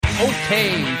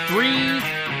Okay, 3,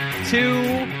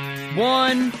 2,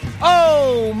 1.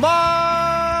 Oh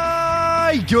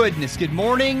my goodness. Good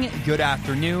morning, good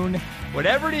afternoon.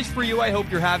 Whatever it is for you, I hope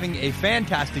you're having a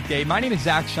fantastic day. My name is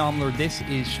Zach Schaumler. This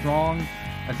is Strong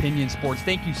Opinion Sports.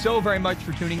 Thank you so very much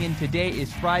for tuning in. Today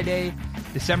is Friday,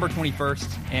 December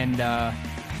 21st, and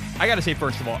I gotta say,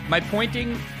 first of all, my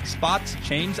pointing spots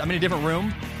changed. I'm in a different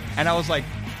room, and I was like,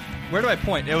 where do I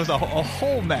point? It was a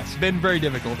whole mess. Been very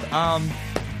difficult.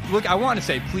 Look, I want to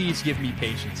say, please give me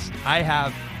patience. I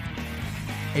have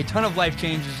a ton of life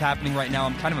changes happening right now.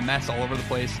 I'm kind of a mess all over the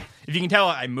place. If you can tell,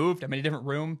 I moved. I'm in a different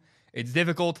room. It's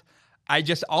difficult.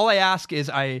 All I ask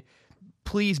is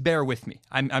please bear with me.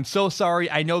 I'm so sorry.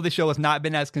 I know the show has not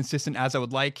been as consistent as I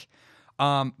would like.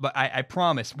 But I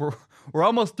promise we're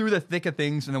almost through the thick of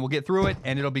things, and then we'll get through it,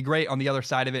 and it'll be great on the other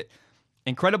side of it.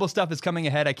 Incredible stuff is coming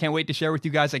ahead. I can't wait to share with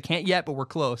you guys. I can't yet, but we're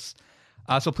close.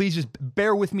 So please just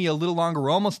bear with me a little longer. We're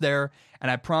almost there, and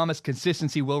I promise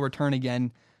consistency will return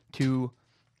again to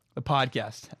the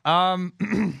podcast.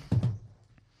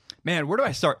 Man, where do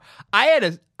I start? I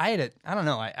don't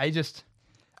know. I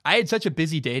had such a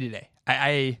busy day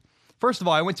today. First of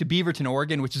all, I went to Beaverton,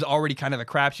 Oregon, which is already kind of a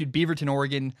crapshoot. Beaverton,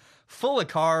 Oregon, full of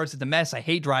cars. It's a mess. I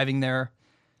hate driving there.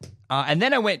 And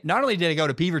then not only did I go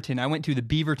to Beaverton, I went to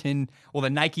the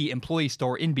Nike employee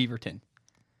store in Beaverton.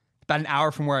 About an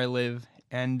hour from where I live.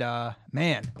 And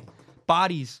man,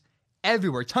 bodies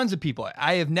everywhere. Tons of people.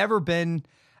 I have never been,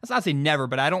 let's not say never,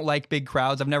 but I don't like big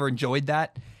crowds. I've never enjoyed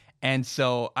that. And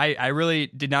so I really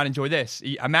did not enjoy this.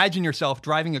 Imagine yourself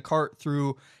driving a cart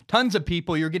through tons of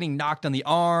people. You're getting knocked on the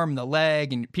arm, the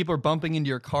leg, and people are bumping into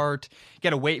your cart. You got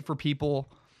to wait for people.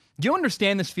 Do you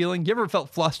understand this feeling? You ever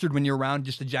felt flustered when you're around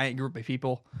just a giant group of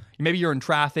people? Maybe you're in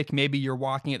traffic. Maybe you're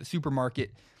walking at the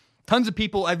supermarket. Tons of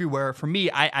people everywhere. For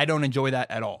me, I don't enjoy that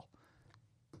at all.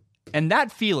 And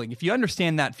that feeling, if you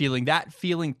understand that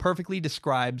feeling perfectly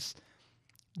describes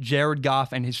Jared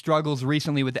Goff and his struggles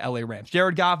recently with the LA Rams.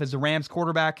 Jared Goff is a Rams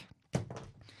quarterback,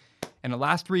 and the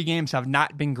last 3 games have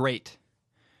not been great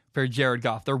for Jared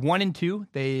Goff. They're 1-2.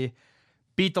 They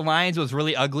beat the Lions. It was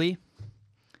really ugly.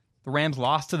 The Rams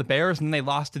lost to the Bears, and then they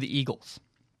lost to the Eagles.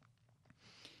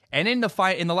 And in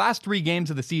the last 3 games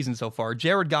of the season so far,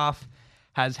 Jared Goff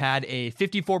has had a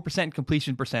 54%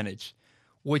 completion percentage,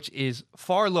 which is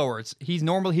far lower.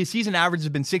 His season average has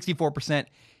been 64%.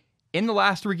 In the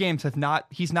last 3 games,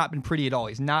 he's not been pretty at all.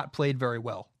 He's not played very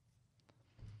well.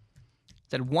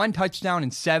 He's had 1 touchdown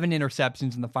and 7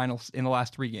 interceptions in the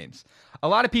last 3 games. A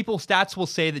lot of stats will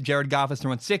say that Jared Goff has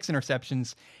thrown 6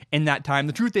 interceptions in that time.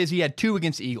 The truth is he had 2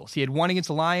 against the Eagles. He had 1 against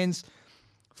the Lions,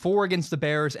 4 against the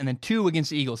Bears, and then 2 against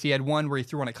the Eagles. He had 1 where he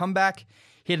threw on a comeback.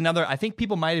 He had another, I think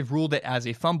people might have ruled it as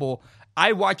a fumble.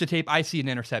 I watch the tape, I see an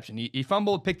interception. He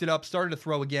fumbled, picked it up, started to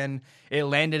throw again. It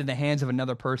landed in the hands of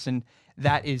another person.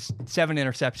 That is 7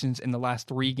 interceptions in the last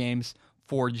 3 games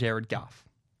for Jared Goff.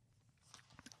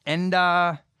 And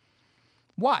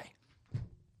why?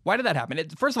 Why did that happen?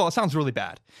 First of all, it sounds really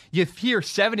bad. You hear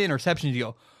 7 interceptions, you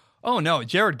go, oh no,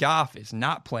 Jared Goff is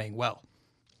not playing well.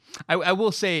 I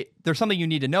will say there's something you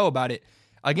need to know about it.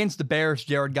 Against the Bears,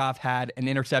 Jared Goff had an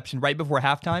interception right before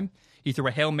halftime. He threw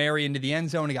a Hail Mary into the end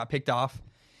zone and got picked off.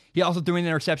 He also threw an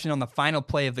interception on the final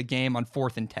play of the game on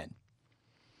 4th and 10.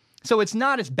 So it's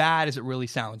not as bad as it really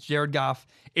sounds. Jared Goff,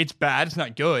 it's bad. It's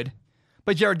not good.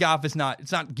 But Jared Goff it's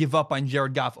not give up on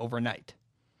Jared Goff overnight.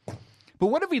 But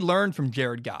what have we learned from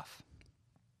Jared Goff?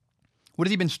 What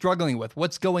has he been struggling with?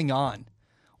 What's going on?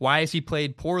 Why has he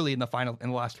played poorly in the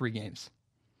last 3 games?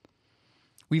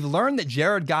 We've learned that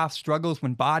Jared Goff struggles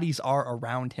when bodies are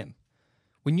around him.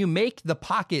 When you make the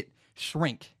pocket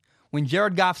shrink, when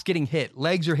Jared Goff's getting hit,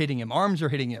 legs are hitting him, arms are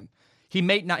hitting him. He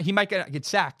might not get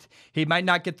sacked. He might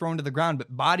not get thrown to the ground,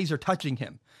 but bodies are touching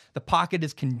him. The pocket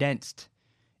is condensed.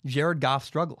 Jared Goff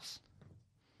struggles.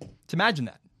 Just imagine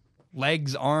that.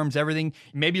 Legs, arms, everything.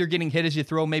 Maybe you're getting hit as you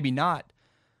throw, maybe not.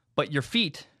 But your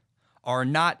feet are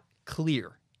not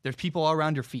clear. There's people all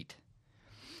around your feet.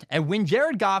 And when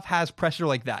Jared Goff has pressure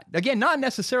like that, again, not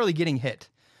necessarily getting hit,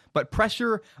 but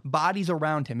pressure, bodies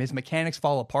around him, his mechanics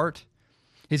fall apart.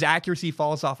 His accuracy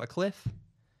falls off a cliff.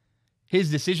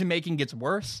 His decision-making gets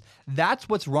worse. That's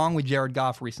what's wrong with Jared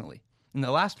Goff recently. In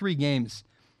the last 3 games,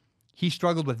 he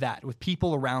struggled with that, with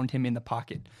people around him in the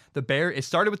pocket. It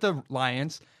started with the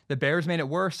Lions. The Bears made it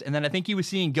worse, and then I think he was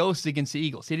seeing ghosts against the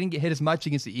Eagles. He didn't get hit as much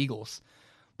against the Eagles.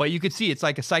 But you could see it's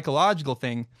like a psychological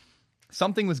thing.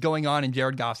 Something was going on in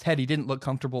Jared Goff's head. He didn't look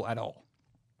comfortable at all.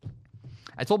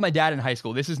 I told my dad in high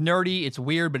school, this is nerdy, it's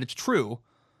weird, but it's true.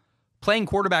 Playing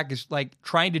quarterback is like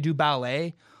trying to do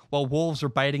ballet while wolves are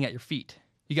biting at your feet.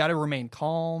 You got to remain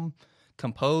calm,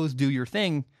 composed, do your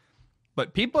thing.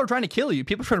 But people are trying to kill you.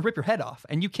 People are trying to rip your head off,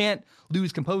 and you can't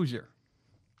lose composure.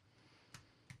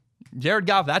 Jared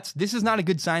Goff, this is not a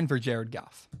good sign for Jared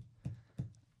Goff.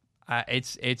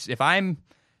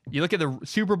 You look at the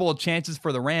Super Bowl chances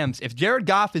for the Rams, if Jared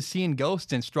Goff is seeing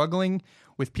ghosts and struggling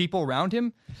with people around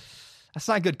him, that's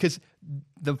not good, because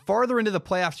the farther into the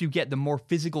playoffs you get, the more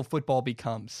physical football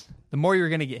becomes. The more you're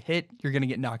going to get hit, you're going to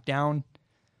get knocked down.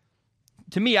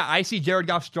 To me, I see Jared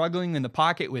Goff struggling in the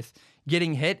pocket with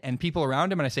getting hit and people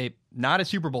around him, and I say, not a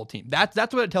Super Bowl team. That's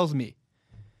what it tells me.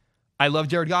 I love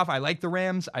Jared Goff. I like the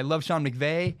Rams. I love Sean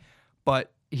McVay,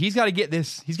 but he's got to get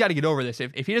this. He's got to get over this.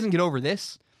 If he doesn't get over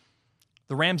this,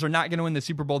 the Rams are not going to win the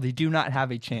Super Bowl. They do not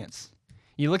have a chance.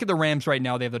 You look at the Rams right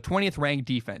now, they have the 20th ranked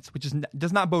defense, which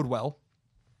does not bode well.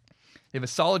 They have a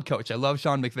solid coach. I love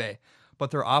Sean McVay,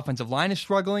 but their offensive line is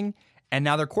struggling, and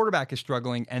now their quarterback is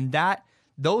struggling, and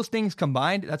those things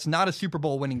combined, that's not a Super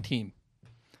Bowl winning team.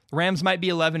 The Rams might be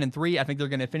 11-3. I think they're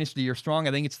going to finish the year strong.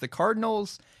 I think it's the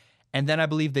Cardinals, and then I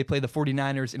believe they play the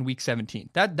 49ers in Week 17.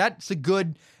 That's a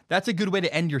good way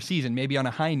to end your season, maybe on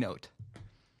a high note.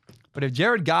 But if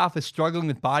Jared Goff is struggling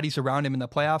with bodies around him in the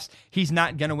playoffs, he's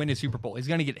not going to win a Super Bowl. He's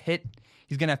going to get hit.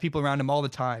 He's going to have people around him all the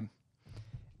time.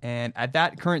 And at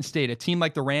that current state, a team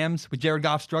like the Rams with Jared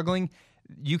Goff struggling,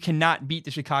 you cannot beat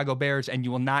the Chicago Bears, and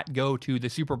you will not go to the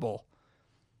Super Bowl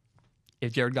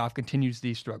if Jared Goff continues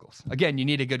these struggles. Again, you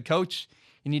need a good coach,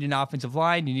 you need an offensive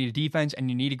line, you need a defense, and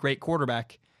you need a great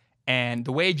quarterback. And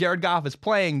the way Jared Goff is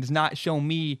playing does not show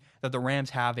me that the Rams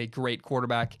have a great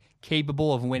quarterback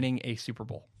capable of winning a Super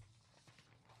Bowl.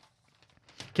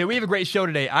 Okay, we have a great show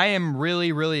today. I am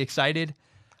really, really excited.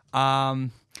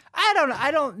 Maybe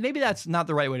that's not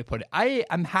the right way to put it.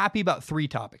 I'm happy about 3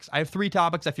 topics. I have 3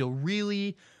 topics I feel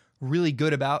really, really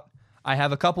good about. I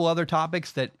have a couple other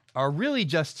topics that are really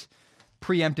just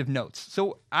preemptive notes.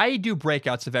 So I do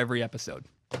breakouts of every episode.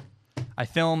 I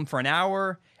film for an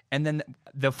hour, and then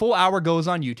the full hour goes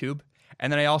on YouTube.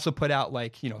 And then I also put out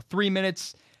 3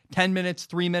 minutes, 10 minutes,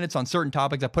 3 minutes on certain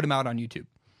topics. I put them out on YouTube.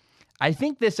 I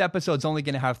think this episode's only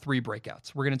going to have 3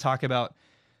 breakouts. We're going to talk about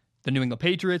the New England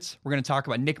Patriots. We're going to talk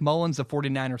about Nick Mullins, the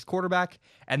 49ers quarterback,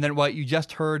 and then what you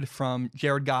just heard from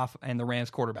Jared Goff and the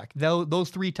Rams quarterback. Those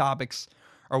 3 topics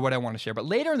are what I want to share. But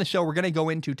later in the show, we're going to go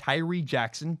into Tyree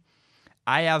Jackson.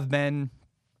 I have been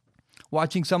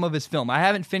watching some of his film. I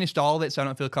haven't finished all of it, so I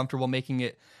don't feel comfortable making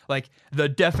it like the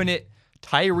definite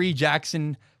Tyree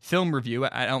Jackson film review.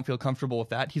 I don't feel comfortable with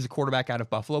that. He's a quarterback out of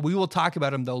Buffalo. We will talk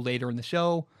about him, though, later in the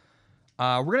show.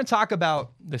 We're going to talk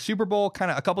about the Super Bowl, kind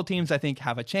of a couple teams I think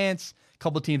have a chance, a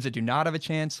couple teams that do not have a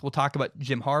chance. We'll talk about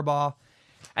Jim Harbaugh,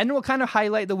 and then we'll kind of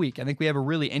highlight the week. I think we have a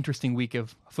really interesting week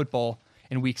of football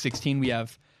in Week 16. We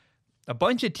have a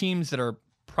bunch of teams that are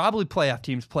probably playoff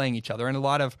teams playing each other, and a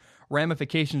lot of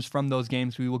ramifications from those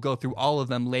games. We will go through all of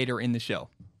them later in the show.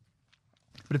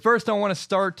 But at first, I want to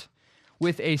start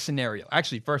with a scenario.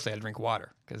 Actually, first I had to drink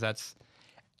water, because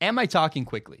am I talking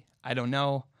quickly? I don't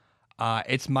know.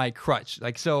 It's my crutch.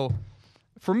 So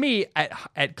for me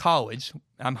at college,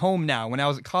 I'm home now. When I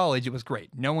was at college, it was great.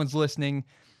 No one's listening.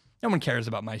 No one cares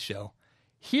about my show.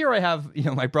 Here I have,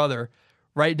 my brother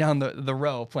right down the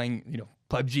row playing,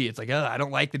 PUBG. It's I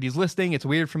don't like that he's listening. It's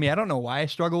weird for me. I don't know why I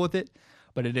struggle with it,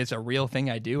 but it is a real thing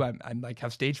I do. I'm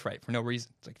have stage fright for no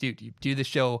reason. It's dude, you do this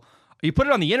show, you put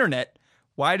it on the internet.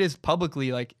 Why is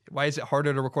it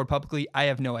harder to record publicly? I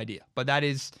have no idea, but that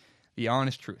is the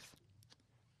honest truth.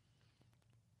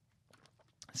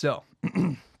 So,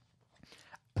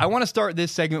 I want to start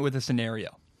this segment with a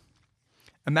scenario.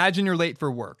 Imagine you're late for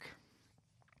work,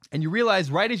 and you realize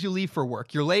right as you leave for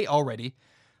work, you're late already.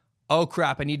 Oh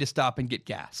crap, I need to stop and get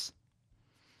gas.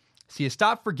 So you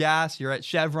stop for gas, you're at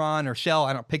Chevron or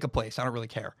Shell, pick a place, I don't really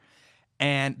care.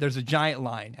 And there's a giant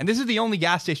line. And this is the only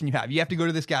gas station you have. You have to go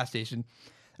to this gas station.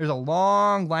 There's a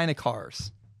long line of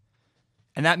cars.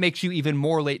 And that makes you even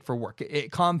more late for work.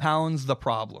 It compounds the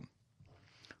problem.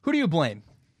 Who do you blame?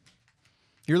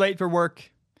 You're late for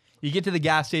work. You get to the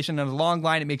gas station and a long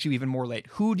line, it makes you even more late.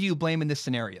 Who do you blame in this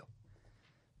scenario?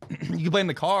 You can blame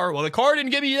the car. Well, the car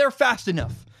didn't get me there fast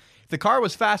enough. If the car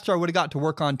was faster, I would have got to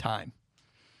work on time.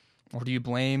 Or do you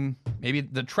blame maybe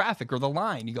the traffic or the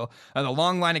line? You go, the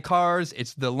long line of cars,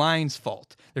 it's the line's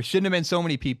fault. There shouldn't have been so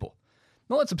many people.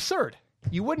 No, it's absurd.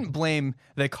 You wouldn't blame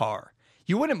the car.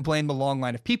 You wouldn't blame the long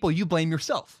line of people. You blame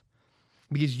yourself.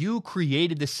 Because you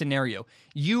created this scenario.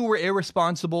 You were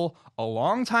irresponsible a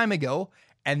long time ago,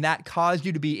 and that caused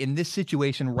you to be in this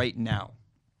situation right now.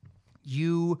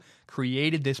 You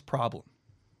created this problem.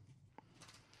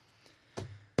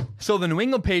 So the New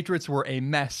England Patriots were a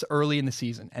mess early in the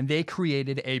season, and they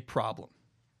created a problem.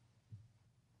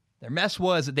 Their mess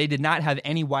was that they did not have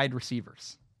any wide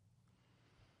receivers.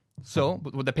 So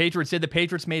what the Patriots did, the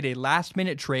Patriots made a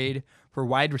last-minute trade for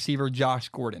wide receiver Josh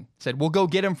Gordon. Said, we'll go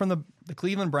get him from the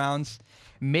Cleveland Browns.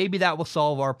 Maybe that will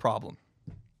solve our problem.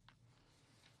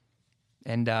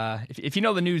 And if you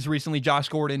know the news recently, Josh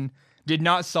Gordon did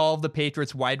not solve the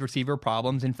Patriots' wide receiver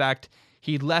problems. In fact,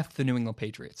 he left the New England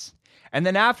Patriots. And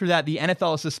then after that, the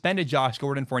NFL suspended Josh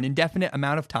Gordon for an indefinite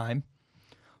amount of time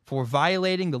for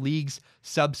violating the league's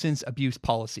substance abuse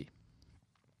policy.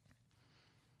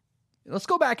 Let's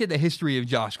go back at the history of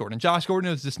Josh Gordon. Josh Gordon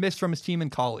was dismissed from his team in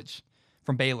college,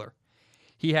 from Baylor.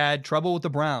 He had trouble with the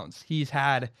Browns. He's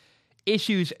had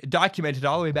issues documented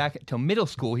all the way back to middle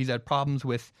school. He's had problems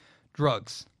with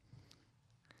drugs.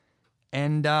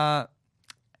 And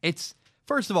it's,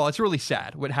 first of all, it's really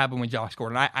sad what happened with Josh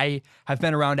Gordon. I have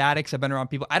been around addicts. I've been around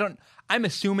people. I'm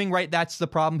assuming, right, that's the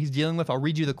problem he's dealing with. I'll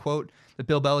read you the quote that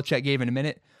Bill Belichick gave in a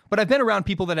minute. But I've been around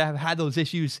people that have had those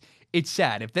issues. It's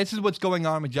sad. If this is what's going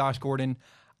on with Josh Gordon,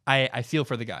 I feel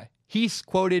for the guy. He's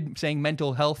quoted saying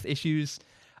mental health issues.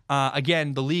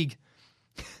 Again, the league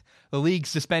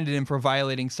suspended him for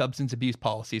violating substance abuse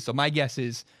policy. So my guess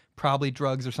is probably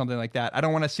drugs or something like that. I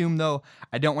don't want to assume, though.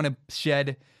 I don't want to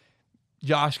shed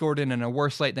Josh Gordon in a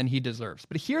worse light than he deserves.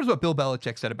 But here's what Bill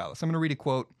Belichick said about this. I'm going to read a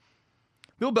quote.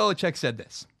 Bill Belichick said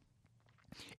this.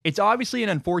 It's obviously an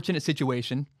unfortunate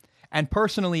situation, and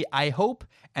personally, I hope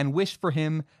and wish for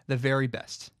him the very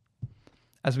best,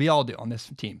 as we all do on this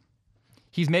team.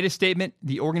 He's made a statement.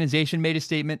 The organization made a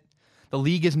statement. The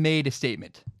league has made a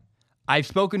statement. I've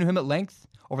spoken to him at length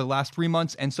over the last 3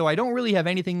 months, and so I don't really have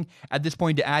anything at this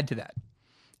point to add to that.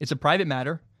 It's a private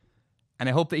matter, and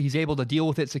I hope that he's able to deal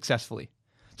with it successfully.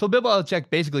 So Bill Belichick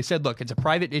basically said, look, it's a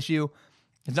private issue.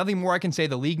 There's nothing more I can say.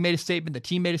 The league made a statement. The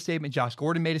team made a statement. Josh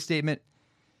Gordon made a statement.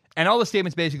 And all the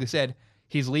statements basically said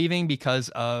he's leaving because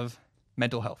of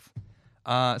mental health.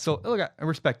 So look, I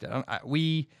respect it. I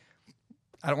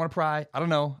don't want to pry. I don't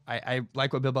know. I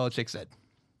like what Bill Belichick said.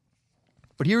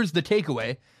 But here's the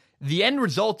takeaway. The end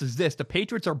result is this. The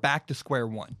Patriots are back to square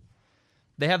one.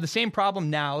 They have the same problem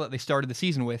now that they started the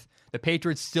season with. The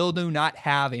Patriots still do not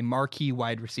have a marquee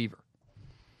wide receiver.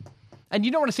 And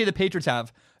you don't want to say the Patriots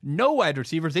have no wide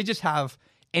receivers. They just have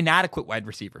inadequate wide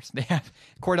receivers. They have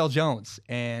Cordell Jones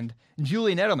and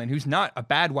Julian Edelman, who's not a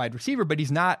bad wide receiver, but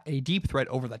he's not a deep threat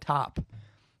over the top.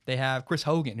 They have Chris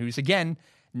Hogan, who's, again,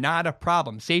 not a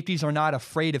problem. Safeties are not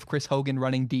afraid of Chris Hogan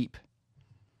running deep.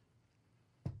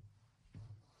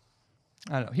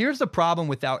 I don't know. Here's the problem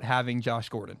without having Josh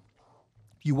Gordon.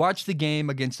 If you watch the game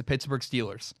against the Pittsburgh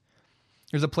Steelers,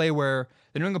 there's a play where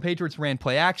the New England Patriots ran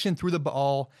play action, threw the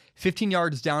ball 15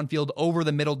 yards downfield over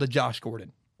the middle to Josh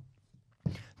Gordon.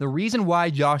 The reason why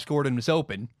Josh Gordon was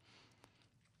open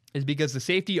is because the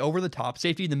safety over the top,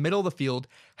 safety in the middle of the field,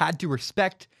 had to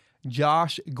respect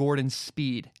Josh Gordon's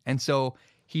speed. And so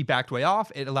he backed way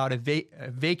off. It allowed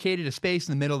vacated a space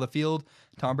in the middle of the field.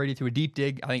 Tom Brady threw a deep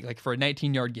dig, I think, like for a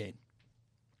 19-yard gain.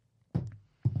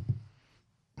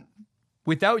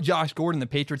 Without Josh Gordon, the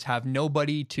Patriots have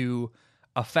nobody to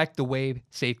affect the way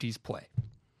safeties play,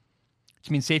 which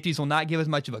means safeties will not give as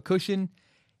much of a cushion.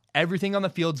 Everything on the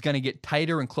field is going to get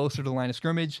tighter and closer to the line of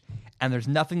scrimmage, and there's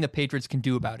nothing the Patriots can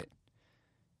do about it.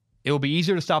 It will be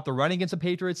easier to stop the run against the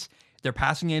Patriots. Their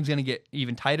passing game is going to get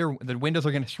even tighter. The windows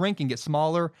are going to shrink and get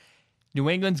smaller. New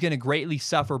England's going to greatly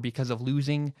suffer because of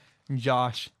losing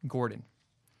Josh Gordon.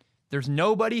 There's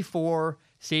nobody for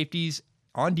safeties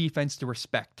on defense to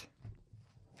respect.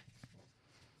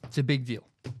 It's a big deal.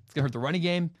 It's going to hurt the running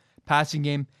game, passing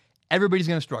game. Everybody's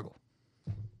going to struggle.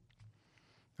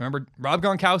 Remember Rob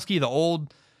Gronkowski, the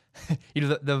old,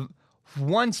 the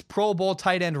once Pro Bowl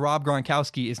tight end Rob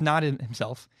Gronkowski is not in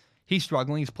himself. He's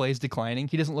struggling. His play is declining.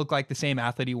 He doesn't look like the same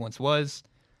athlete he once was.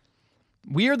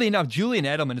 Weirdly enough, Julian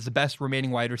Edelman is the best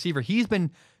remaining wide receiver. He's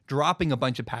been dropping a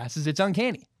bunch of passes. It's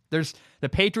uncanny. The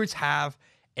Patriots have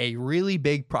a really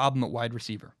big problem at wide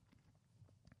receiver.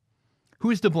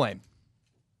 Who's to blame?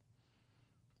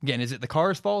 Again, is it the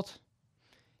car's fault?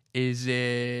 Is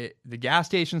it the gas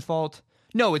station's fault?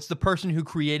 No, it's the person who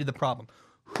created the problem.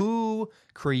 Who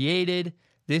created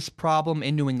this problem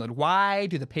in New England? Why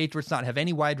do the Patriots not have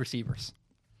any wide receivers?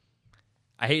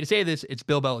 I hate to say this, it's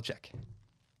Bill Belichick.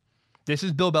 This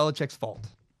is Bill Belichick's fault.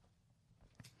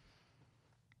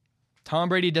 Tom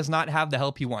Brady does not have the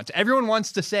help he wants. Everyone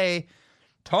wants to say,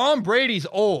 Tom Brady's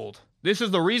old. This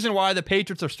is the reason why the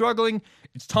Patriots are struggling.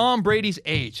 It's Tom Brady's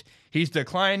age. He's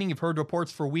declining. You've heard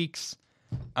reports for weeks.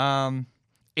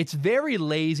 It's very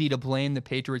lazy to blame the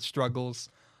Patriots' struggles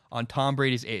on Tom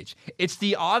Brady's age. It's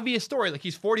the obvious story. Like,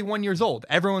 he's 41 years old.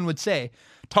 Everyone would say,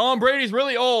 Tom Brady's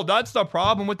really old. That's the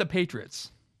problem with the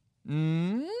Patriots.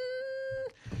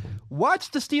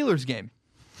 Watch the Steelers game.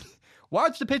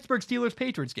 Watch the Pittsburgh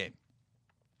Steelers-Patriots game.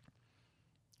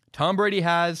 Tom Brady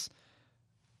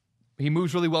he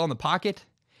moves really well in the pocket.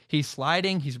 He's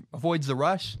sliding. He avoids the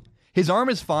rush. His arm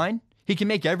is fine. He can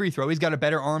make every throw. He's got a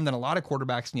better arm than a lot of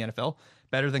quarterbacks in the NFL.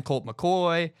 Better than Colt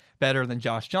McCoy, better than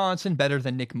Josh Johnson, better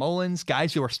than Nick Mullins,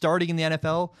 guys who are starting in the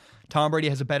NFL. Tom Brady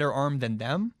has a better arm than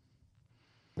them.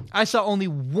 I saw only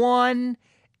one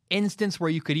instance where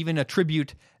you could even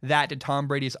attribute that to Tom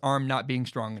Brady's arm not being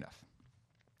strong enough.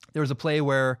 There was a play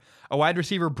where a wide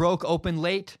receiver broke open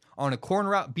late on a corner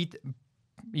route,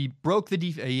 he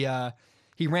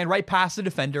ran right past the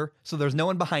defender, so there's no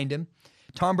one behind him.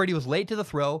 Tom Brady was late to the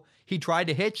throw. He tried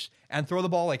to hitch and throw the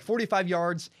ball like 45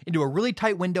 yards into a really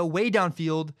tight window way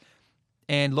downfield,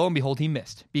 and lo and behold, he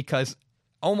missed because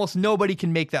almost nobody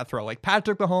can make that throw. Like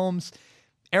Patrick Mahomes,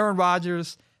 Aaron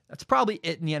Rodgers, that's probably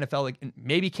it in the NFL. Like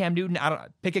maybe Cam Newton. I don't know.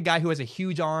 Pick a guy who has a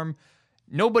huge arm.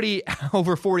 Nobody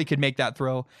over 40 could make that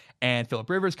throw, and Phillip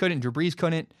Rivers couldn't, Drew Brees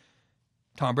couldn't,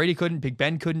 Tom Brady couldn't, Big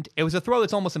Ben couldn't. It was a throw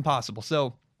that's almost impossible.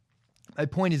 So my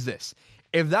point is this.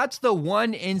 If that's the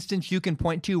one instance you can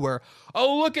point to where,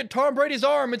 oh, look at Tom Brady's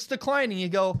arm, it's declining, you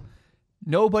go,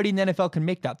 nobody in the NFL can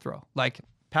make that throw. Like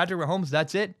Patrick Mahomes,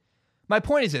 that's it. My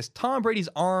point is this. Tom Brady's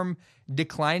arm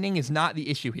declining is not the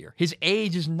issue here. His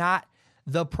age is not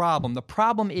the problem. The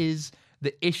problem is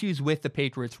the issues with the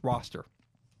Patriots roster.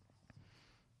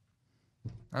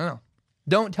 I don't know.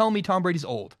 Don't tell me Tom Brady's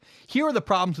old. Here are the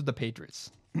problems with the Patriots.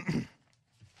 And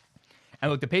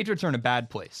look, the Patriots are in a bad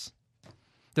place.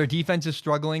 Their defense is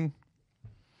struggling.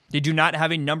 They do not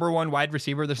have a number one wide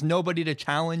receiver. There's nobody to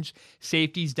challenge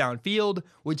safeties downfield,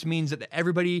 which means that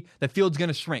the field's going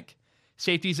to shrink.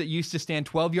 Safeties that used to stand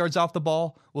 12 yards off the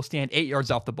ball will stand 8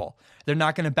 yards off the ball. They're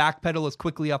not going to backpedal as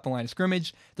quickly off the line of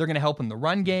scrimmage. They're going to help in the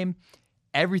run game.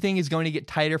 Everything is going to get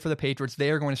tighter for the Patriots.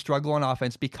 They are going to struggle on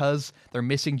offense because they're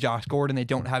missing Josh Gordon. They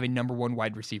don't have a number one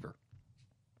wide receiver.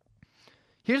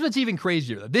 Here's what's even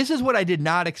crazier, though. This is what I did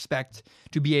not expect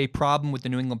to be a problem with the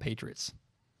New England Patriots.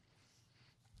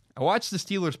 I watched the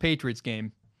Steelers-Patriots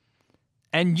game,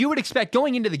 and you would expect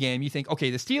going into the game, you think, okay,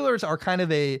 the Steelers are kind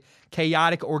of a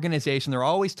chaotic organization. They're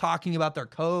always talking about their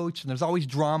coach, and there's always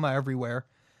drama everywhere.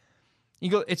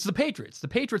 You go, it's the Patriots. The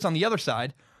Patriots on the other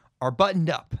side are buttoned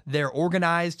up. They're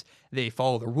organized. They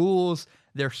follow the rules.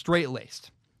 They're straight-laced.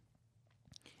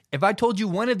 If I told you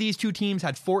one of these two teams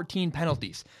had 14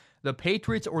 penalties, the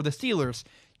Patriots or the Steelers,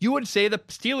 you would say the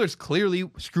Steelers clearly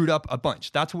screwed up a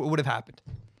bunch. That's what would have happened.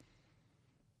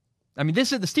 I mean, the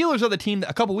Steelers are the team that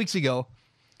a couple weeks ago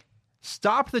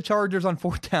stopped the Chargers on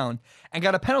 4th down and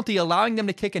got a penalty allowing them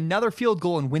to kick another field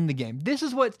goal and win the game. This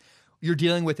is what you're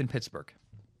dealing with in Pittsburgh.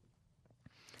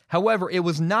 However, it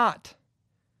was not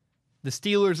the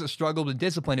Steelers that struggled with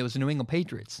discipline. It was the New England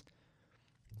Patriots.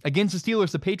 Against the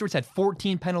Steelers, the Patriots had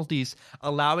 14 penalties,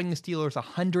 allowing the Steelers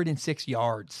 106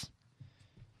 yards.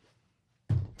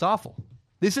 It's awful.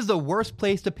 This is the worst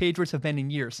place the Patriots have been in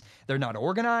years. They're not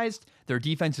organized. Their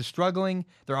defense is struggling.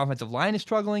 Their offensive line is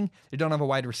struggling. They don't have a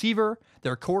wide receiver.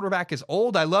 Their quarterback is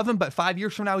old. I love him, but 5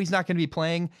 years from now, he's not going to be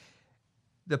playing.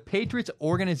 The Patriots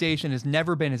organization has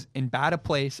never been as in bad a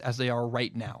place as they are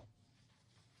right now.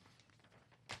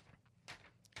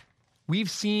 We've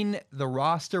seen the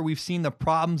roster, we've seen the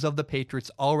problems of the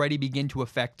Patriots already begin to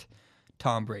affect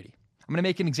Tom Brady. I'm going to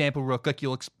make an example real quick.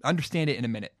 You'll understand it in a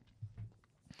minute.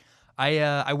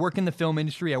 I work in the film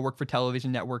industry. I work for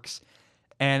television networks,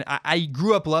 and I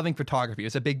grew up loving photography. It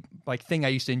was a big thing I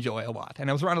used to enjoy a lot. And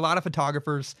I was around a lot of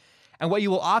photographers. And what you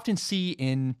will often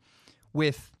see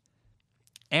with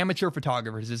amateur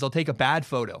photographers is they'll take a bad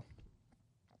photo,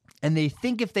 and they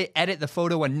think if they edit the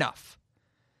photo enough,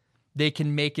 they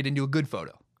can make it into a good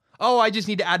photo. Oh, I just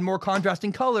need to add more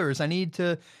contrasting colors. I need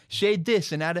to shade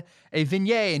this and add a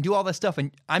vignette and do all that stuff.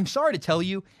 And I'm sorry to tell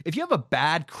you, if you have a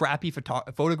bad, crappy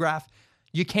photograph,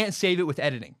 you can't save it with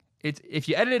editing. If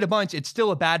you edit it a bunch, it's still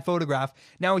a bad photograph.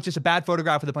 Now it's just a bad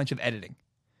photograph with a bunch of editing.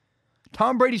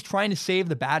 Tom Brady's trying to save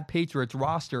the bad Patriots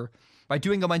roster by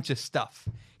doing a bunch of stuff.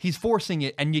 He's forcing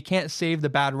it, and you can't save the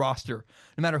bad roster,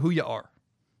 no matter who you are.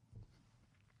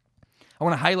 I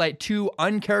want to highlight two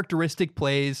uncharacteristic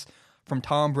plays from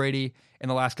Tom Brady in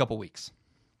the last couple weeks.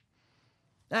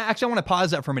 Actually, I want to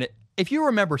pause that for a minute. If you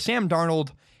remember, Sam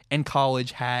Darnold in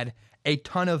college had a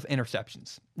ton of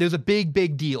interceptions. There was a big,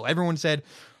 big deal. Everyone said,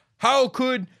 how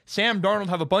could Sam Darnold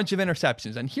have a bunch of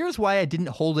interceptions? And here's why I didn't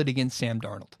hold it against Sam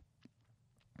Darnold.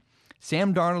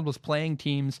 Sam Darnold was playing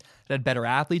teams that had better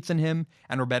athletes than him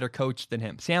and were better coached than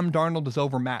him. Sam Darnold was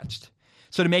overmatched.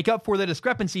 So to make up for the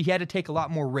discrepancy, he had to take a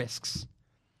lot more risks.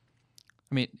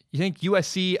 I mean, you think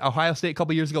USC, Ohio State a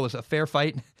couple years ago was a fair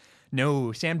fight?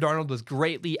 No, Sam Darnold was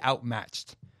greatly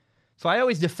outmatched. So I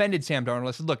always defended Sam Darnold.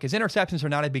 I said, look, his interceptions are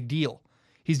not a big deal.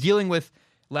 He's dealing with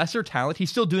lesser talent. He's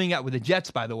still doing that with the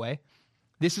Jets, by the way.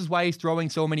 This is why he's throwing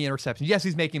so many interceptions. Yes,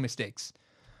 he's making mistakes,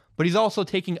 but he's also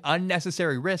taking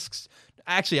unnecessary risks.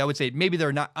 Actually, I would say maybe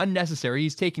they're not unnecessary.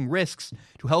 He's taking risks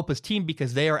to help his team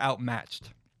because they are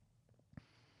outmatched.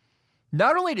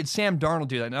 Not only did Sam Darnold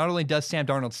do that, not only does Sam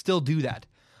Darnold still do that,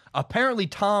 apparently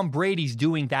Tom Brady's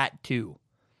doing that too.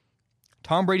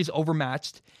 Tom Brady's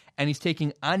overmatched, and he's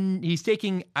taking, I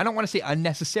don't want to say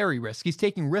unnecessary risks. He's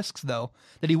taking risks, though,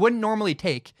 that he wouldn't normally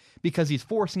take because he's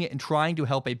forcing it and trying to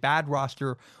help a bad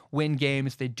roster win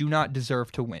games they do not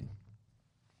deserve to win.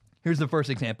 Here's the first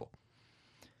example.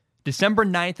 December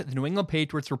 9th, the New England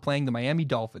Patriots were playing the Miami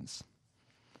Dolphins.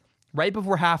 Right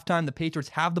before halftime, the Patriots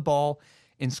have the ball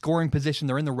in scoring position.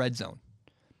 They're in the red zone.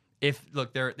 I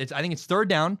think it's third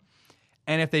down.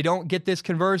 And if they don't get this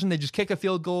conversion, they just kick a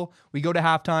field goal. We go to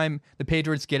halftime. The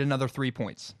Patriots get another 3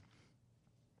 points.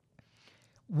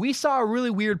 We saw a really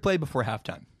weird play before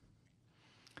halftime.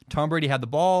 Tom Brady had the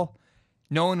ball.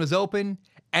 No one was open.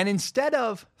 And instead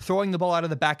of throwing the ball out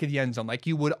of the back of the end zone like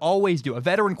you would always do, a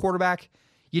veteran quarterback,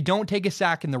 you don't take a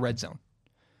sack in the red zone.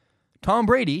 Tom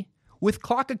Brady, with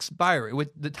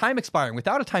the time expiring,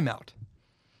 without a timeout,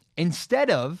 instead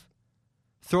of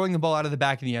throwing the ball out of the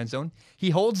back of the end zone,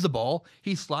 he holds the ball,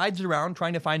 he slides around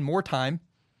trying to find more time,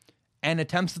 and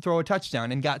attempts to throw a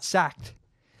touchdown and got sacked.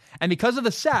 And because of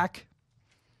the sack,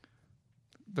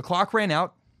 the clock ran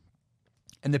out,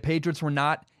 and the Patriots were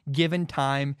not given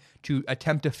time to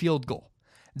attempt a field goal.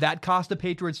 That cost the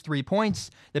Patriots 3 points.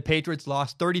 The Patriots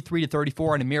lost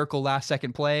 33-34 on a miracle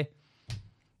last-second play,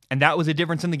 and that was a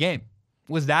difference in the game.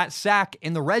 Was that sack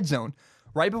in the red zone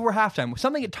right before halftime,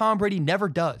 something that Tom Brady never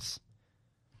does.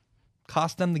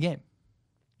 Cost them the game.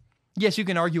 Yes, you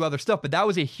can argue other stuff, but that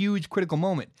was a huge critical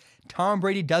moment. Tom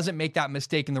Brady doesn't make that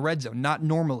mistake in the red zone, not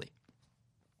normally.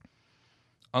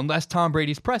 Unless Tom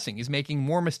Brady's pressing. He's making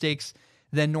more mistakes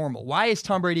than normal. Why is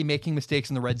Tom Brady making mistakes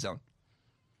in the red zone?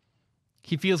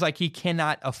 He feels like he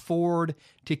cannot afford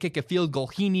to kick a field goal.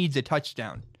 He needs a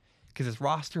touchdown because his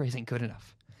roster isn't good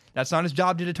enough. That's not his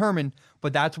job to determine,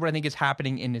 but that's what I think is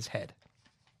happening in his head.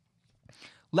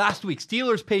 Last week,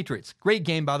 Steelers-Patriots. Great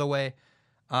game, by the way.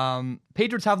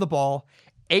 Patriots have the ball.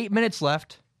 8 minutes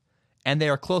left, and they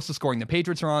are close to scoring. The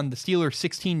Patriots are on the Steelers'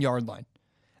 16-yard line.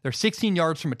 They're 16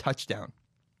 yards from a touchdown.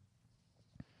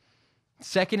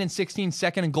 2nd and 16,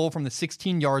 second and goal from the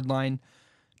 16-yard line.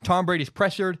 Tom Brady's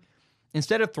pressured.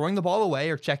 Instead of throwing the ball away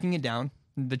or checking it down,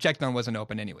 the check down wasn't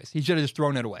open anyways. He should have just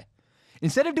thrown it away.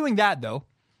 Instead of doing that, though,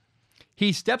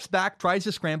 he steps back, tries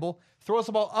to scramble, throws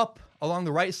the ball up along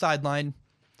the right sideline,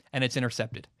 and it's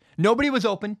intercepted. Nobody was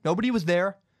open. Nobody was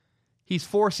there. He's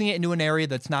forcing it into an area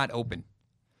that's not open.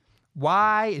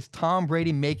 Why is Tom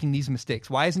Brady making these mistakes?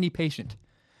 Why isn't he patient?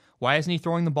 Why isn't he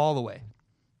throwing the ball away?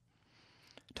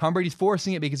 Tom Brady's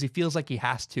forcing it because he feels like he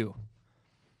has to.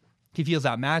 He feels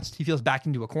outmatched. He feels backed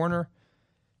into a corner,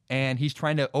 and he's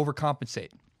trying to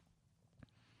overcompensate.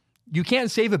 You can't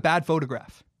save a bad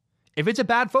photograph. If it's a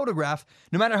bad photograph,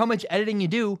 no matter how much editing you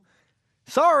do,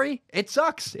 sorry, it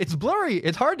sucks. It's blurry.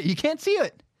 It's hard. You can't see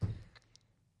it.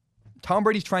 Tom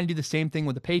Brady's trying to do the same thing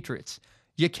with the Patriots.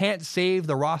 You can't save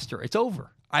the roster. It's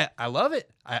over. I love it.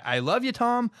 I love you,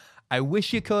 Tom. I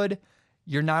wish you could.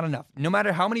 You're not enough. No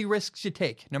matter how many risks you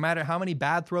take, no matter how many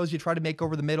bad throws you try to make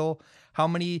over the middle, how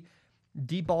many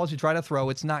deep balls you try to throw,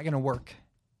 it's not going to work.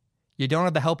 You don't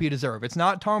have the help you deserve. It's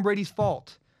not Tom Brady's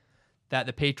fault that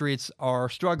the Patriots are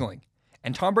struggling.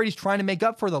 And Tom Brady's trying to make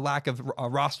up for the lack of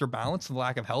roster balance, the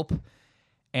lack of help.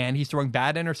 And he's throwing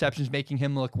bad interceptions, making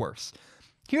him look worse.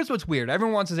 Here's what's weird.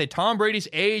 Everyone wants to say Tom Brady's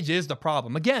age is the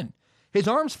problem. Again, his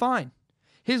arm's fine.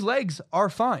 His legs are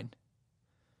fine.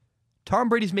 Tom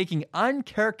Brady's making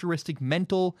uncharacteristic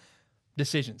mental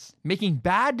decisions, making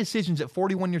bad decisions at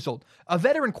 41 years old. A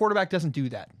veteran quarterback doesn't do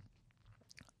that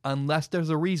unless there's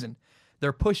a reason.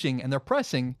 They're pushing and they're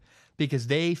pressing because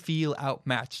they feel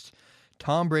outmatched.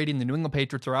 Tom Brady and the New England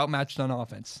Patriots are outmatched on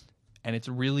offense, and it's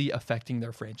really affecting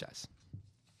their franchise.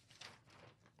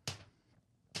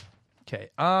 Okay,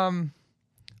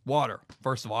 water,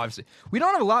 first of all, obviously. We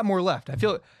don't have a lot more left. I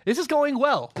feel this is going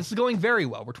well. This is going very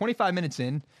well. We're 25 minutes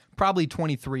in, probably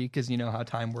 23, because you know how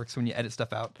time works when you edit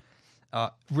stuff out.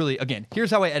 Really, again, here's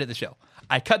how I edit the show.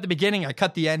 I cut the beginning, I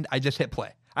cut the end, I just hit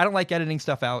play. I don't like editing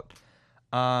stuff out.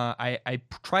 I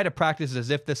try to practice as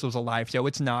if this was a live show.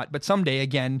 It's not, but someday,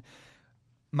 again,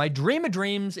 my dream of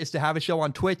dreams is to have a show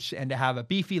on Twitch and to have a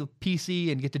beefy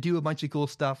PC and get to do a bunch of cool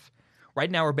stuff. Right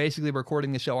now, we're basically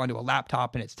recording the show onto a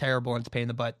laptop, and it's terrible and it's a pain in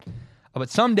the butt. But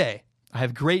someday, I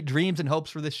have great dreams and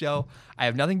hopes for this show. I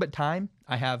have nothing but time.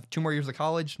 I have 2 more years of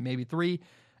college, maybe 3,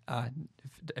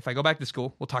 If I go back to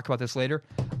school, we'll talk about this later.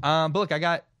 But look,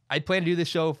 I plan to do this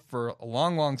show for a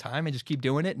long, long time and just keep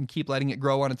doing it and keep letting it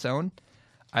grow on its own.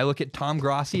 I look at Tom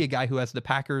Grossi, a guy who has the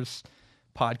Packers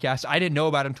podcast. I didn't know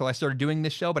about him until I started doing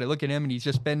this show, but I look at him and he's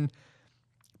just been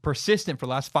persistent for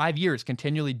the last 5 years,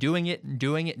 continually doing it and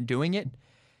doing it and doing it.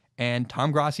 And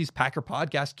Tom Grossi's Packer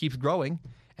podcast keeps growing,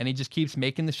 and he just keeps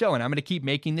making the show. And I'm going to keep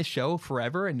making this show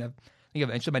forever. And I think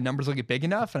eventually my numbers will get big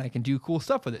enough and I can do cool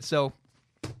stuff with it. So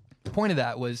the point of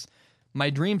that was my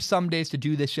dream someday is to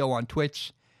do this show on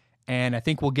Twitch, and I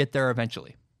think we'll get there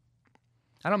eventually.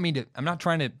 I'm not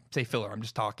trying to say filler. I'm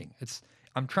just talking.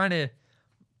 I'm trying to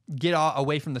get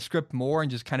away from the script more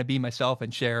and just kind of be myself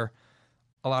and share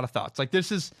a lot of thoughts. Like,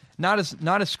 this is not as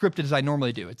scripted as I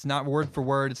normally do. It's not word for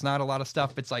word. It's not a lot of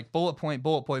stuff. It's like bullet point,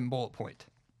 bullet point, and bullet point.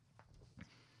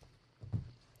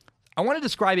 I want to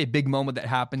describe a big moment that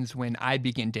happens when I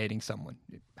begin dating someone.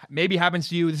 Maybe happens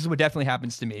to you. This is what definitely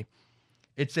happens to me.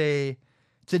 It's a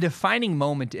defining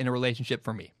moment in a relationship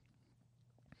for me.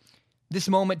 This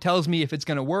moment tells me if it's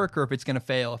going to work or if it's going to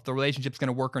fail, if the relationship's going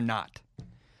to work or not.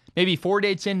 Maybe 4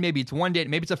 dates in, maybe it's 1 date,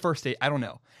 maybe it's a first date. I don't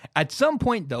know. At some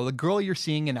point, though, the girl I'm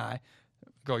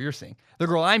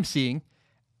seeing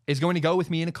is going to go with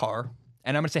me in a car,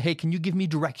 and I'm going to say, hey, can you give me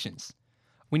directions?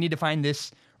 We need to find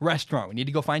this restaurant. We need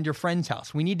to go find your friend's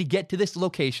house. We need to get to this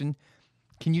location.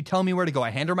 Can you tell me where to go?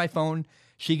 I hand her my phone.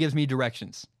 She gives me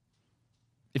directions.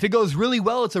 If it goes really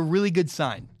well, it's a really good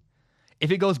sign. If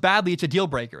it goes badly, it's a deal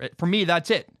breaker. For me, that's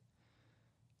it.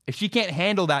 If she can't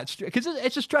handle that, because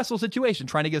it's a stressful situation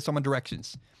trying to give someone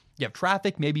directions. You have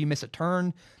traffic, maybe you miss a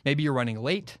turn, maybe you're running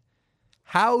late.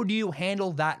 How do you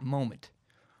handle that moment?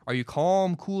 Are you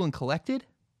calm, cool, and collected?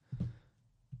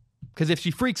 Because if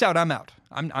she freaks out, I'm out.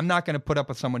 I'm not going to put up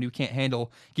with someone who can't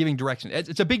handle giving directions.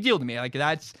 It's a big deal to me. Like,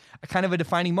 that's a kind of a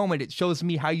defining moment. It shows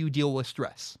me how you deal with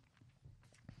stress.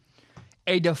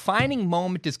 A defining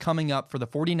moment is coming up for the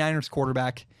 49ers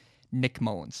quarterback, Nick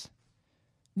Mullens.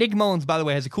 Nick Mullens, by the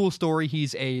way, has a cool story.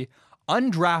 He's a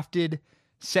undrafted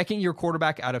second-year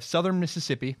quarterback out of Southern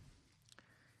Mississippi.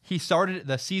 He started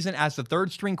the season as the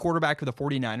third-string quarterback for the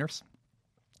 49ers.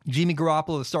 Jimmy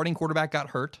Garoppolo, the starting quarterback, got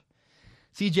hurt.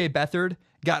 C.J. Beathard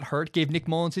got hurt, gave Nick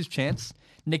Mullens his chance.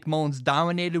 Nick Mullens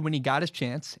dominated when he got his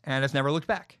chance and has never looked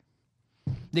back.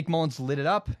 Nick Mullens lit it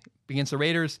up against the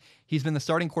Raiders. He's been the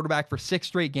starting quarterback for 6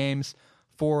 straight games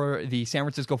for the San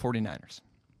Francisco 49ers.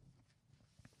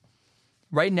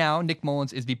 Right now, Nick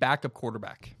Mullens is the backup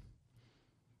quarterback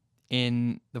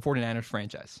in the 49ers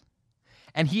franchise.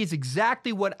 And he is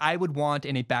exactly what I would want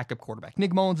in a backup quarterback.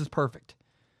 Nick Mullens is perfect.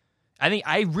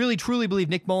 I really, truly believe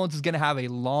Nick Mullens is going to have a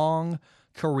long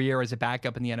career as a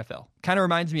backup in the NFL. Kind of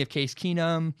reminds me of Case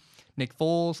Keenum, Nick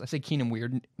Foles. I say Keenum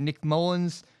weird. Nick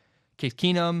Mullens, Case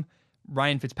Keenum,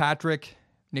 Ryan Fitzpatrick,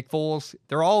 Nick Foles.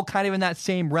 They're all kind of in that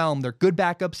same realm. They're good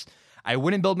backups. I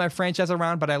wouldn't build my franchise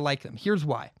around, but I like them. Here's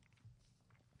why.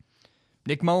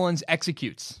 Nick Mullens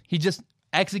executes. He just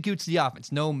executes the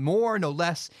offense. No more, no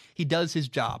less. He does his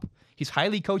job. He's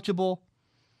highly coachable.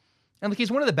 And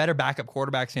he's one of the better backup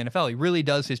quarterbacks in the NFL. He really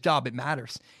does his job. It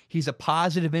matters. He's a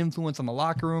positive influence on the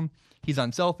locker room. He's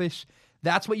unselfish.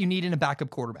 That's what you need in a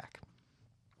backup quarterback.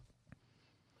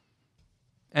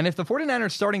 And if the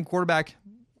 49ers starting quarterback,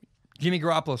 Jimmy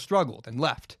Garoppolo, struggled and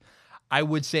left, I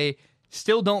would say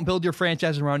still don't build your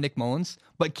franchise around Nick Mullens,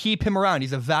 but keep him around.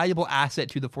 He's a valuable asset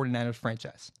to the 49ers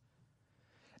franchise.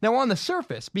 Now, on the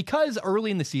surface, because early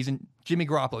in the season, Jimmy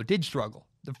Garoppolo did struggle,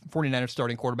 the 49ers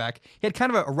starting quarterback. He had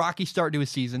kind of a rocky start to his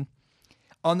season.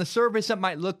 On the surface, it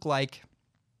might look like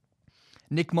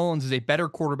Nick Mullens is a better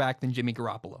quarterback than Jimmy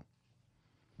Garoppolo.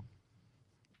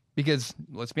 Because,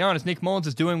 let's be honest, Nick Mullens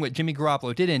is doing what Jimmy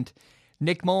Garoppolo didn't.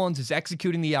 Nick Mullens is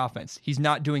executing the offense. He's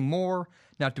not doing more,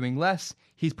 not doing less.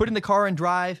 He's putting the car in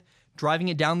drive, driving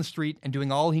it down the street, and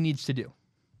doing all he needs to do.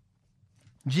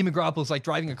 Jimmy Garoppolo's like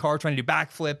driving a car, trying to do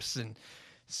backflips and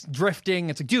drifting.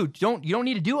 It's like, dude, you don't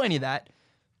need to do any of that.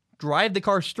 Drive the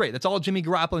car straight. That's all Jimmy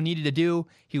Garoppolo needed to do.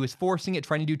 He was forcing it,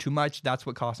 trying to do too much. That's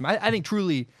what cost him. I think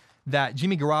truly that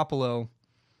Jimmy Garoppolo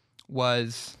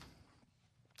was,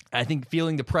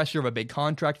 feeling the pressure of a big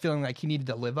contract, feeling like he needed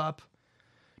to live up,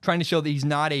 trying to show that he's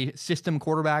not a system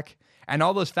quarterback. And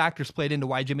all those factors played into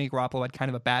why Jimmy Garoppolo had kind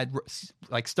of a bad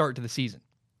start to the season.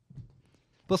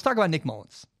 But let's talk about Nick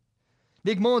Mullens.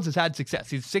 Nick Mullens has had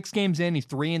success. He's 6 games in. He's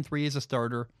 3-3 as a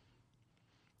starter.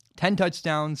 10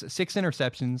 touchdowns, 6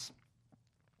 interceptions,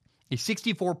 a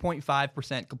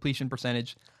 64.5% completion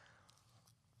percentage.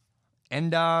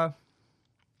 And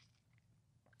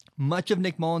much of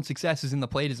Nick Mullens' success is in the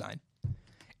play design.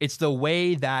 It's the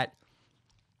way that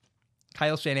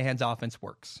Kyle Shanahan's offense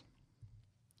works.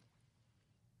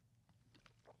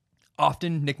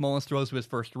 Often, Nick Mullins throws to his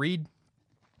first read.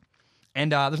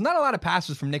 And there's not a lot of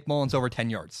passes from Nick Mullins over 10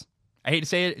 yards. I hate to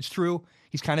say it, it's true.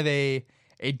 He's kind of a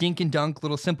dink and dunk,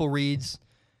 little simple reads.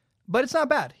 But it's not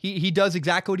bad. He does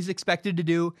exactly what he's expected to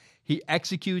do. He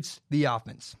executes the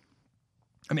offense.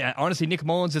 I mean, honestly, Nick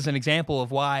Mullins is an example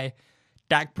of why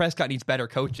Dak Prescott needs better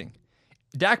coaching.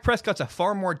 Dak Prescott's a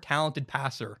far more talented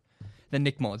passer than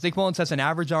Nick Mullins. Nick Mullins has an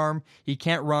average arm. He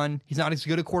can't run. He's not as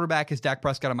good a quarterback as Dak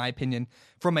Prescott, in my opinion,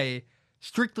 from a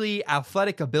strictly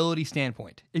athletic ability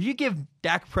standpoint. If you give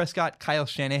Dak Prescott Kyle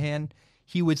Shanahan,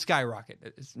 he would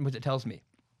skyrocket, is what it tells me.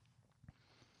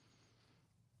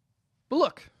 But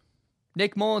look,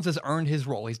 Nick Mullins has earned his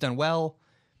role. He's done well.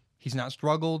 He's not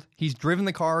struggled. He's driven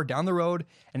the car down the road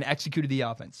and executed the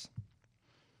offense.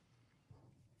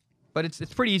 But it's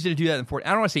pretty easy to do that in 40.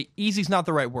 I don't want to say easy is not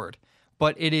the right word,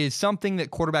 but it is something that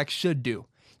quarterbacks should do.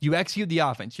 You execute the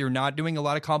offense. You're not doing a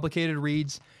lot of complicated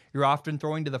reads. You're often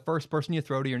throwing to the first person you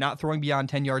throw to. You're not throwing beyond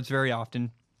 10 yards very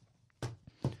often.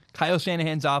 Kyle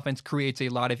Shanahan's offense creates a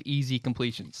lot of easy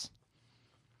completions.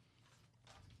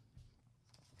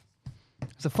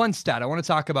 It's a fun stat. I want to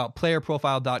talk about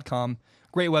playerprofile.com.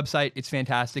 Great website. It's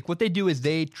fantastic. What they do is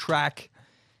they track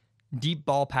deep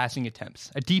ball passing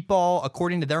attempts. A deep ball,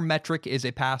 according to their metric, is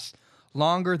a pass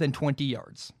longer than 20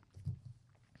 yards.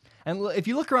 And if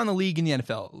you look around the league in the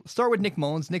NFL, start with Nick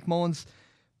Mullins. Nick Mullins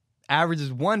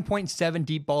averages 1.7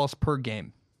 deep balls per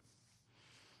game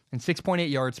and 6.8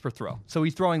 yards per throw. So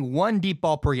he's throwing one deep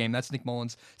ball per game. That's Nick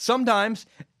Mullins. Sometimes,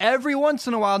 every once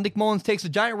in a while, Nick Mullins takes a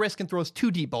giant risk and throws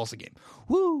 2 deep balls a game.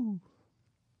 Woo!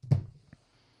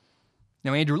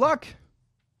 Now, Andrew Luck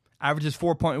averages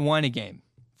 4.1 a game.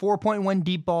 4.1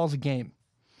 deep balls a game.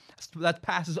 That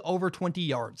passes over 20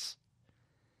 yards.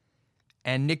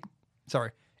 And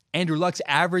Andrew Luck's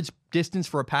average distance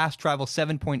for a pass travels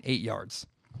 7.8 yards.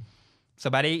 So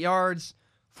about 8 yards,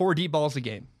 4 deep balls a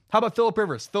game. How about Phillip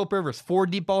Rivers? Phillip Rivers, 4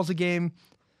 deep balls a game,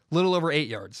 little over 8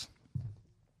 yards.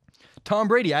 Tom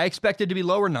Brady, I expected to be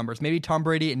lower numbers. Maybe Tom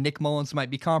Brady and Nick Mullins might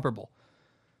be comparable.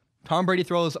 Tom Brady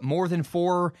throws more than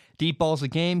 4 deep balls a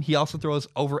game. He also throws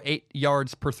over 8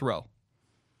 yards per throw.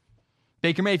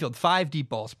 Baker Mayfield, 5 deep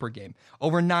balls per game,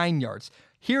 over 9 yards.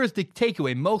 Here is the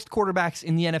takeaway. Most quarterbacks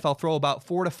in the NFL throw about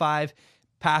 4 to 5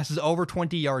 passes over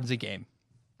 20 yards a game.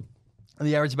 And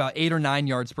the average about 8 or 9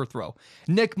 yards per throw.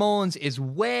 Nick Mullins is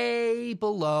way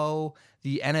below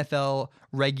the NFL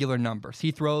regular numbers.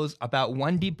 He throws about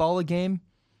 1 deep ball a game.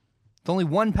 It's only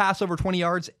 1 pass over 20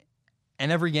 yards in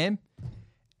every game.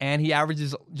 And he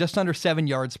averages just under 7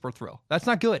 yards per throw. That's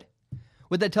not good.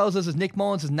 What that tells us is Nick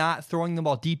Mullins is not throwing the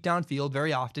ball deep downfield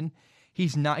very often.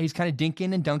 He's kind of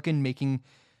dinking and dunking,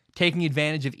 taking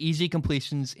advantage of easy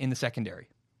completions in the secondary.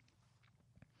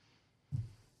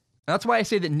 That's why I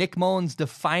say that Nick Mullins'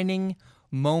 defining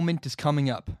moment is coming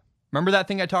up. Remember that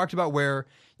thing I talked about where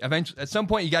eventually, at some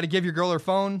point, you got to give your girl her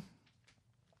phone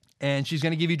and she's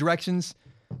going to give you directions?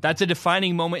 That's a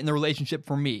defining moment in the relationship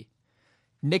for me.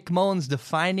 Nick Mullins'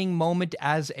 defining moment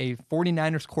as a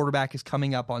 49ers quarterback is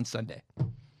coming up on Sunday.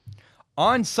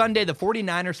 On Sunday, the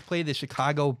 49ers play the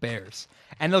Chicago Bears.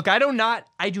 And look, I do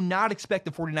not expect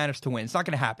the 49ers to win. It's not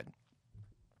going to happen.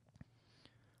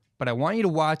 But I want you to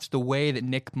watch the way that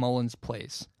Nick Mullins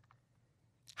plays.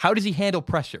 How does he handle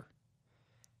pressure?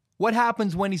 What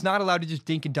happens when he's not allowed to just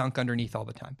dink and dunk underneath all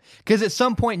the time? Because at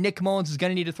some point, Nick Mullins is going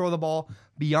to need to throw the ball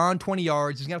beyond 20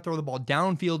 yards. He's going to throw the ball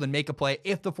downfield and make a play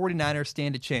if the 49ers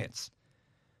stand a chance.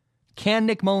 Can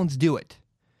Nick Mullins do it?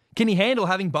 Can he handle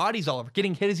having bodies all over,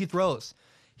 getting hit as he throws?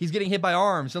 He's getting hit by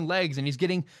arms and legs, and he's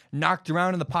getting knocked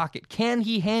around in the pocket. Can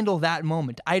he handle that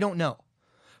moment? I don't know.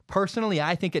 Personally,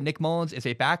 I think that Nick Mullins is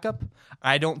a backup.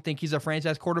 I don't think he's a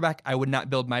franchise quarterback. I would not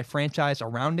build my franchise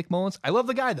around Nick Mullins. I love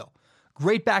the guy, though.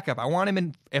 Great backup. I want him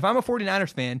in. If I'm a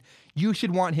 49ers fan, you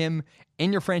should want him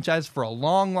in your franchise for a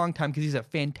long, long time because he's a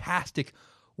fantastic,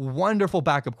 wonderful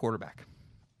backup quarterback.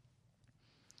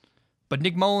 But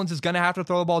Nick Mullins is going to have to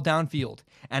throw the ball downfield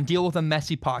and deal with a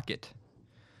messy pocket.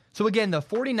 So again, the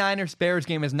 49ers-Bears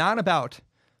game is not about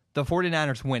the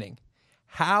 49ers winning.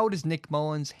 How does Nick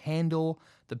Mullins handle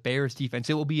the Bears defense?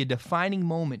 It will be a defining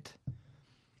moment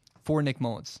for Nick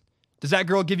Mullins. Does that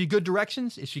girl give you good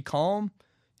directions? Is she calm?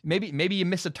 Maybe you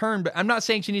miss a turn, but I'm not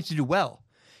saying she needs to do well.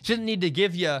 She doesn't need to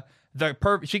give you the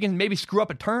perfect. She can maybe screw up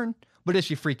a turn, but does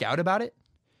she freak out about it?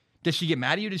 Does she get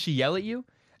mad at you? Does she yell at you?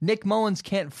 Nick Mullins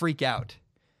can't freak out.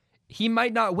 He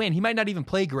might not win. He might not even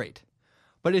play great.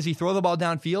 But does he throw the ball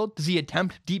downfield? Does he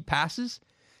attempt deep passes?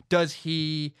 Does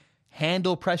he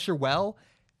handle pressure well?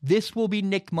 This will be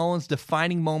Nick Mullins'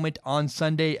 defining moment on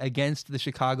Sunday against the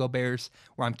Chicago Bears,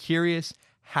 where I'm curious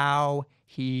how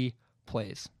he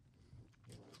plays.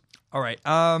 All right.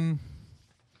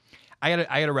 I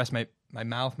gotta rest my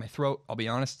mouth, my throat. I'll be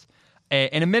honest.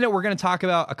 In a minute, we're gonna talk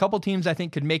about a couple teams I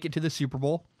think could make it to the Super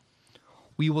Bowl.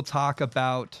 We will talk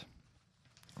about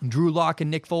Drew Lock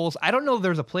and Nick Foles. I don't know if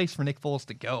there's a place for Nick Foles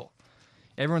to go.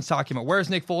 Everyone's talking about where's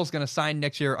Nick Foles going to sign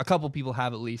next year. A couple people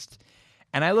have at least.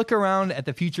 And I look around at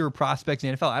the future prospects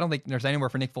in the NFL. I don't think there's anywhere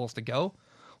for Nick Foles to go.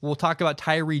 We'll talk about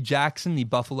Tyree Jackson, the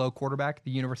Buffalo quarterback,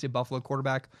 the University of Buffalo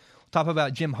quarterback. We'll talk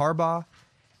about Jim Harbaugh.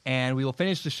 And we will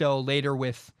finish the show later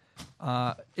with,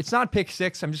 it's not pick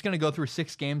six. I'm just going to go through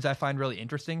 6 games I find really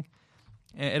interesting.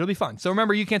 It'll be fun. So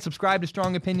remember, you can subscribe to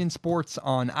Strong Opinion Sports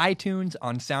on iTunes,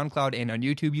 on SoundCloud, and on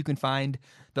YouTube. You can find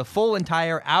the full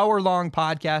entire hour-long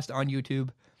podcast on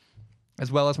YouTube,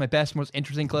 as well as my best, most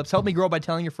interesting clips. Help me grow by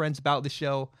telling your friends about the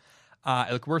show.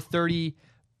 Look, we're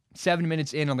 37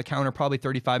 minutes in on the counter, probably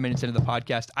 35 minutes into the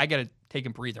podcast. I got to take a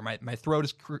breather. My throat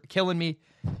is killing me,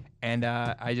 and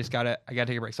I gotta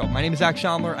take a break. So my name is Zach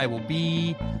Schomler. I will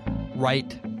be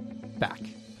right back.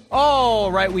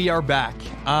 All right, we are back.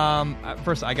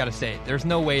 First, I got to say, there's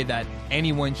no way that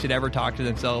anyone should ever talk to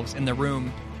themselves in the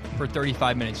room for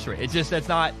 35 minutes straight.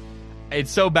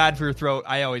 It's so bad for your throat.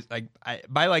 I always, by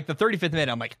the 35th minute,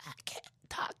 I'm like, I can't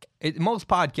talk. Most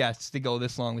podcasts, to go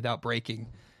this long without breaking,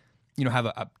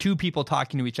 have 2 people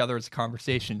talking to each other as a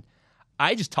conversation.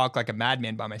 I just talk like a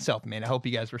madman by myself, man. I hope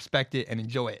you guys respect it and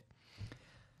enjoy it.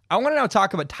 I want to now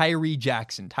talk about Tyree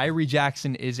Jackson. Tyree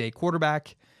Jackson is a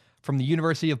quarterback from the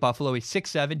University of Buffalo. He's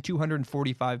 6'7",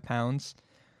 245 pounds.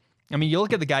 I mean, you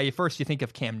look at the guy, you think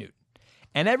of Cam Newton.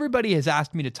 And everybody has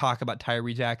asked me to talk about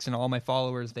Tyree Jackson. All my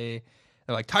followers, they're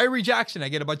like, Tyree Jackson. I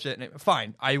get a bunch of,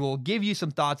 fine. I will give you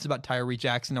some thoughts about Tyree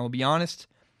Jackson. I will be honest.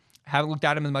 I haven't looked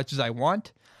at him as much as I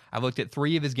want. I've looked at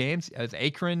 3 of his games. It was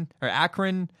Akron,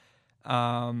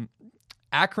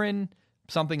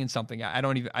 something and something. I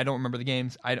don't remember the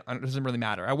games. It doesn't really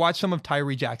matter. I watched some of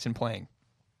Tyree Jackson playing.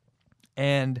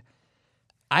 And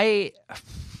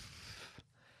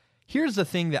here's the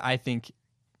thing that I think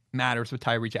matters with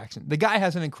Tyree Jackson. The guy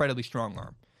has an incredibly strong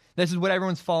arm. This is what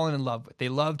everyone's fallen in love with. They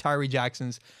love Tyree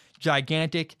Jackson's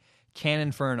gigantic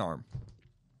cannon for an arm.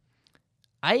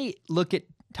 I look at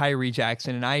Tyree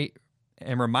Jackson and I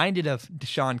am reminded of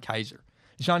DeShone Kizer.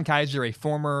 DeShone Kizer, a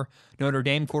former Notre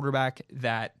Dame quarterback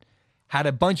that had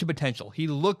a bunch of potential. He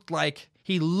looked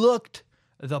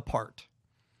the part.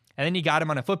 And then you got him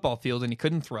on a football field and he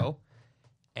couldn't throw.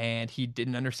 And he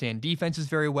didn't understand defenses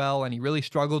very well. And he really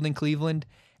struggled in Cleveland.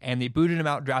 And they booted him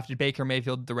out, drafted Baker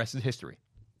Mayfield. The rest is history.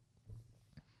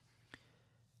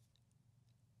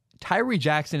 Tyree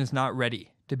Jackson is not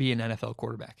ready to be an NFL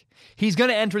quarterback. He's going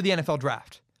to enter the NFL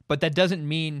draft. But that doesn't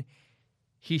mean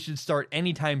he should start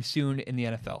anytime soon in the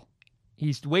NFL.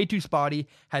 He's way too spotty,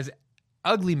 has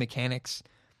ugly mechanics,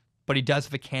 but he does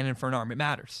have a cannon for an arm. It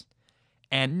matters.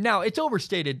 And now it's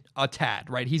overstated a tad,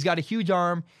 right? He's got a huge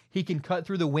arm. He can cut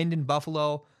through the wind in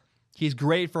Buffalo. He's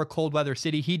great for a cold weather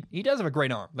city. He does have a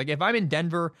great arm. Like if I'm in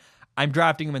Denver, I'm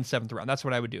drafting him in 7th round. That's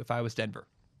what I would do if I was Denver.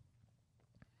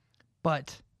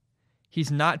 But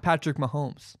he's not Patrick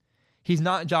Mahomes. He's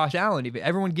not Josh Allen.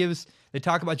 They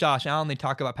talk about Josh Allen, they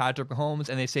talk about Patrick Mahomes,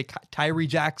 and they say Tyree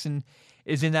Jackson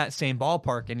is in that same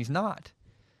ballpark, and he's not.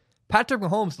 Patrick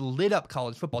Mahomes lit up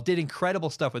college football, did incredible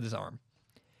stuff with his arm.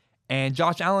 And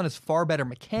Josh Allen has far better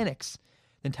mechanics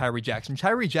than Tyree Jackson.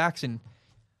 Tyree Jackson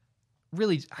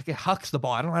really hucks the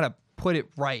ball. I don't know how to put it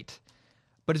right.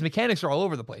 But his mechanics are all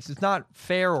over the place. It's not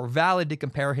fair or valid to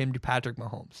compare him to Patrick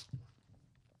Mahomes.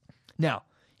 Now,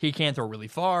 he can throw really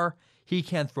far. He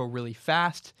can throw really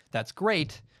fast. That's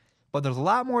great. But there's a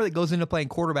lot more that goes into playing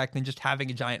quarterback than just having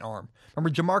a giant arm.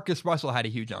 Remember, Jamarcus Russell had a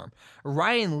huge arm.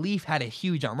 Ryan Leaf had a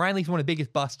huge arm. Ryan Leaf's one of the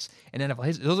biggest busts in NFL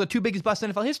history. Those are the 2 biggest busts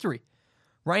in NFL history.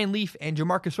 Ryan Leaf and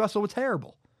Jamarcus Russell were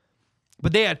terrible.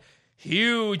 But they had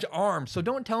huge arms. So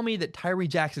don't tell me that Tyree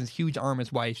Jackson's huge arm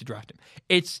is why you should draft him.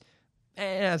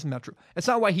 That's not true. It's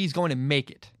not why he's going to make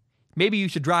it. Maybe you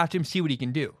should draft him, see what he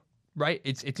can do. Right?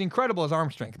 It's incredible, his arm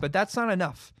strength. But that's not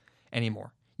enough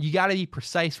anymore. You got to be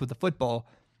precise with the football.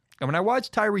 And when I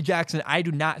watch Tyree Jackson, I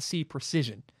do not see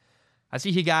precision. I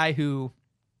see a guy who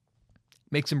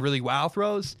makes some really wow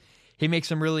throws. He makes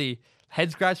some really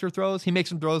head-scratcher throws. He makes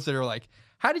some throws that are like,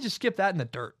 how did you skip that in the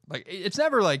dirt? Like, it's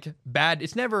never like bad.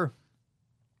 It's never.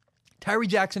 Tyree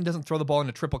Jackson doesn't throw the ball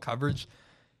into triple coverage.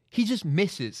 He just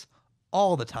misses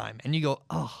all the time. And you go,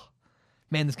 oh,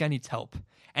 man, this guy needs help.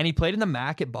 And he played in the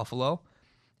MAC at Buffalo.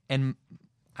 And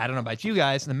I don't know about you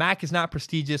guys, the MAC is not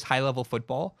prestigious high-level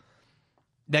football.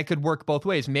 That could work both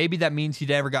ways. Maybe that means he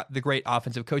never got the great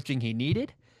offensive coaching he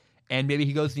needed. And maybe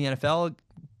he goes to the NFL,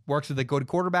 works with a good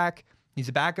quarterback. He's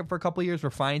a backup for a couple of years,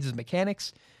 refines his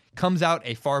mechanics, comes out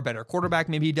a far better quarterback.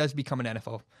 Maybe he does become an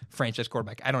NFL franchise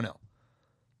quarterback. I don't know.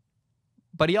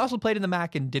 But he also played in the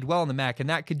MAC and did well in the MAC, and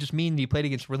that could just mean he played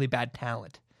against really bad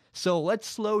talent. So let's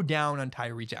slow down on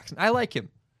Tyree Jackson. I like him.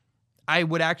 I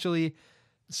would actually,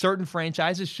 certain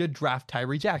franchises should draft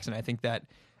Tyree Jackson. I think the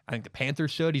Panthers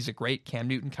should. He's a great Cam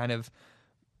Newton kind of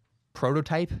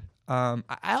prototype. I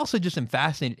also just am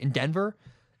fascinated. In Denver,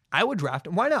 I would draft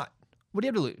him. Why not? What do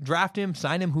you have to lose? Draft him,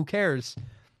 sign him, who cares?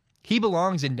 He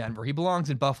belongs in Denver. He belongs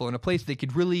in Buffalo, in a place that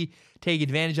could really take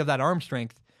advantage of that arm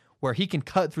strength where he can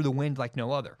cut through the wind like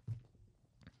no other.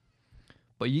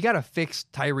 But you got to fix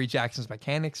Tyree Jackson's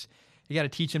mechanics. You got to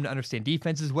teach him to understand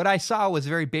defenses. What I saw was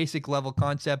very basic level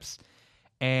concepts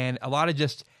and a lot of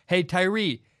just, hey,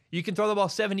 Tyree, you can throw the ball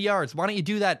 70 yards. Why don't you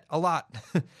do that a lot?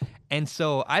 And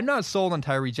so I'm not sold on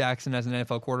Tyree Jackson as an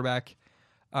NFL quarterback. He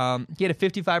had a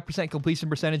 55% completion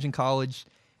percentage in college.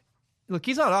 Look,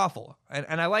 he's not awful.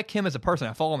 And I like him as a person.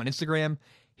 I follow him on Instagram.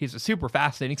 He's a super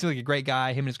fascinating. He seems like a great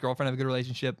guy. Him and his girlfriend have a good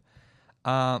relationship.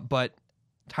 But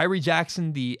Tyree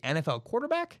Jackson, the NFL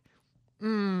quarterback?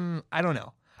 I don't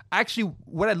know. Actually,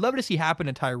 what I'd love to see happen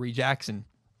to Tyree Jackson,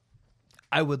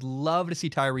 I would love to see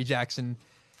Tyree Jackson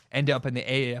end up in the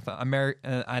AAF,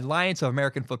 Alliance of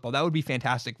American Football. That would be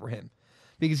fantastic for him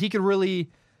because he could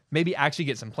really maybe actually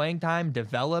get some playing time,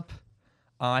 develop.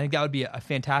 I think that would be a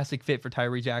fantastic fit for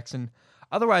Tyree Jackson.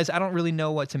 Otherwise, I don't really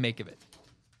know what to make of it.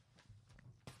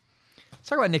 Let's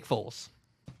talk about Nick Foles.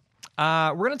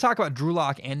 We're going to talk about Drew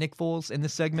Lock and Nick Foles in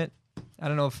this segment. I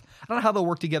don't know how they'll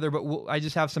work together, but I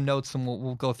just have some notes and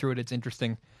we'll go through it. It's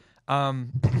interesting. First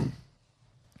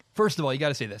of all, you got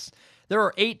to say this. There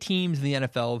are 8 teams in the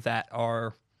NFL that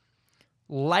are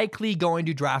likely going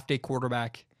to draft a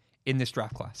quarterback in this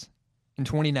draft class in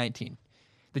 2019.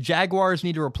 The Jaguars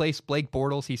need to replace Blake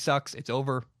Bortles. He sucks. It's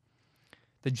over.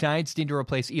 The Giants need to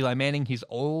replace Eli Manning. He's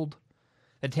old.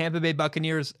 The Tampa Bay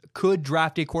Buccaneers could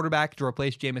draft a quarterback to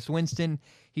replace Jameis Winston.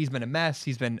 He's been a mess.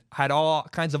 He's had all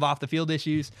kinds of off-the-field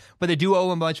issues, but they do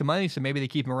owe him a bunch of money, so maybe they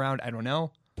keep him around. I don't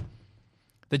know.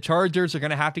 The Chargers are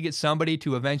going to have to get somebody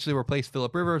to eventually replace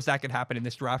Phillip Rivers. That could happen in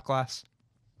this draft class.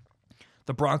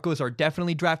 The Broncos are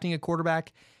definitely drafting a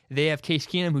quarterback. They have Case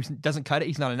Keenum, who doesn't cut it.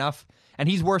 He's not enough. And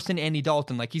he's worse than Andy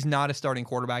Dalton. Like, he's not a starting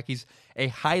quarterback. He's a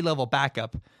high-level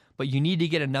backup, but you need to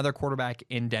get another quarterback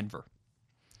in Denver.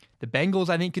 The Bengals,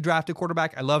 I think, could draft a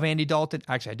quarterback. I love Andy Dalton.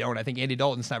 Actually, I don't. I think Andy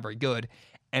Dalton's not very good.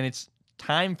 And it's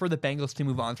time for the Bengals to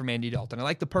move on from Andy Dalton. I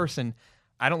like the person.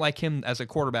 I don't like him as a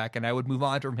quarterback, and I would move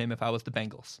on from him if I was the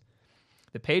Bengals.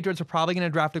 The Patriots are probably going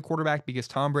to draft a quarterback because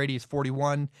Tom Brady is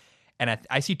 41, and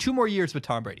I see 2 more years with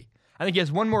Tom Brady. I think he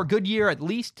has 1 more good year at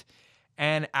least,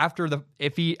 and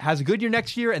if he has a good year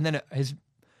next year, and then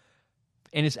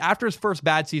after his first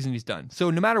bad season, he's done. So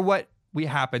no matter what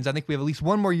happens, I think we have at least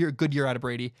 1 more good year out of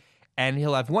Brady, and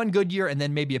he'll have 1 good year and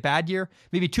then maybe a bad year,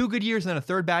 maybe 2 good years and then a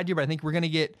 3rd bad year. But I think we're going to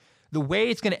get the way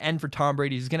it's going to end for Tom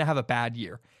Brady. He's going to have a bad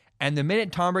year. And the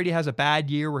minute Tom Brady has a bad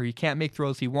year where he can't make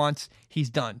throws he wants, he's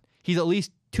done. He's at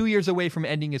least 2 years away from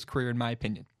ending his career, in my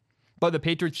opinion. But the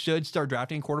Patriots should start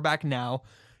drafting a quarterback now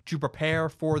to prepare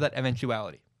for that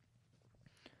eventuality.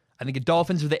 I think the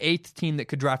Dolphins are the 8th team that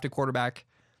could draft a quarterback.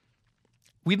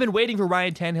 We've been waiting for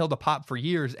Ryan Tannehill to pop for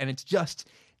years, and it's just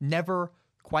never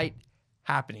quite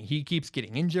happening. He keeps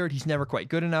getting injured. He's never quite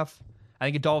good enough. I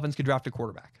think the Dolphins could draft a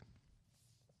quarterback.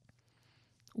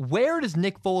 Where does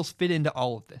Nick Foles fit into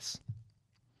all of this?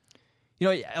 You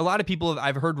know, a lot of people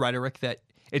I've heard rhetoric that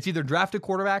it's either draft a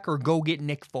quarterback or go get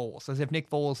Nick Foles, as if Nick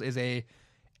Foles is a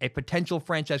potential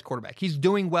franchise quarterback. He's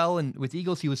doing well with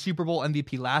Eagles. He was Super Bowl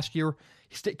MVP last year.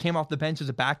 He came off the bench as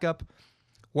a backup,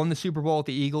 won the Super Bowl with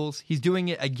the Eagles. He's doing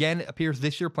it again, it appears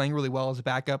this year, playing really well as a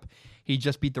backup. He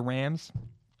just beat the Rams.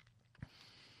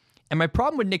 And my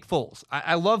problem with Nick Foles,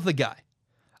 I love the guy.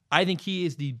 I think he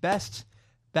is the best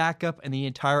backup in the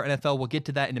entire NFL. We'll get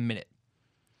to that in a minute.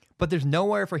 But there's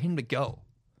nowhere for him to go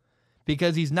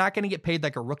because he's not going to get paid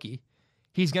like a rookie.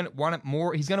 He's going to want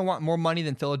more. He's going to want more money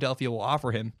than Philadelphia will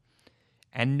offer him,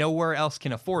 and nowhere else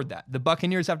can afford that. The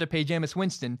Buccaneers have to pay Jameis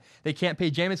Winston. They can't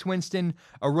pay Jameis Winston,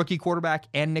 a rookie quarterback,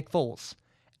 and Nick Foles.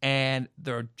 And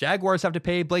the Jaguars have to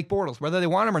pay Blake Bortles. Whether they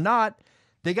want him or not,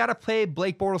 they got to pay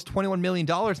Blake Bortles $21 million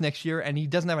next year, and he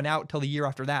doesn't have an out till the year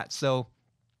after that. So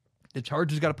the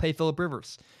Chargers got to pay Phillip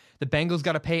Rivers. The Bengals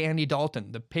got to pay Andy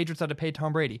Dalton. The Patriots have to pay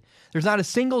Tom Brady. There's not a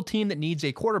single team that needs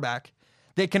a quarterback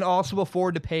that can also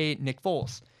afford to pay Nick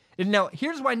Foles. And now,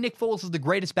 here's why Nick Foles is the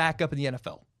greatest backup in the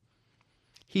NFL.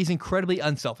 He's incredibly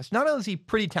unselfish. Not only is he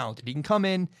pretty talented, he can come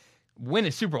in, win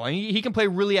a Super Bowl. I mean, he can play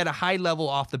really at a high level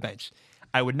off the bench.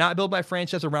 I would not build my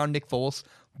franchise around Nick Foles,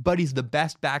 but he's the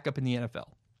best backup in the NFL.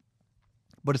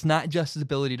 But it's not just his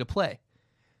ability to play.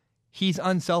 He's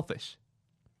unselfish.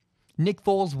 Nick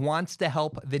Foles wants to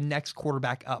help the next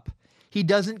quarterback up. He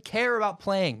doesn't care about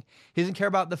playing. He doesn't care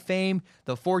about the fame,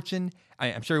 the fortune.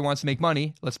 I'm sure he wants to make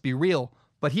money. Let's be real.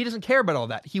 But he doesn't care about all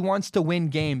that. He wants to win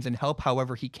games and help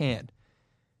however he can.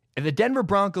 If the Denver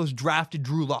Broncos drafted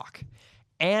Drew Lock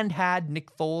and had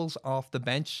Nick Foles off the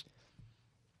bench,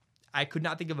 I could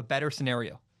not think of a better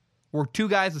scenario where two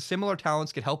guys with similar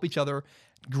talents could help each other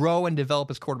grow and develop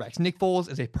as quarterbacks. Nick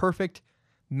Foles is a perfect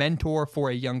mentor for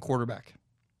a young quarterback.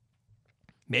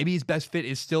 Maybe his best fit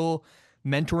is still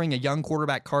mentoring a young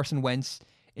quarterback, Carson Wentz,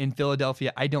 in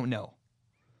Philadelphia. I don't know.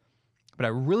 But I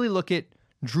really look at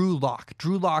Drew Lock.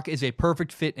 Drew Lock is a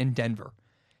perfect fit in Denver.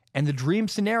 And the dream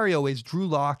scenario is Drew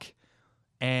Lock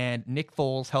and Nick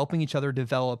Foles helping each other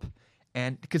develop.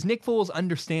 And because Nick Foles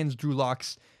understands Drew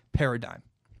Lock's paradigm.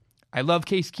 I love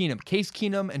Case Keenum. Case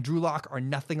Keenum and Drew Lock are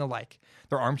nothing alike.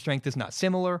 Their arm strength is not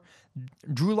similar.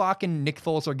 Drew Lock and Nick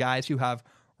Foles are guys who have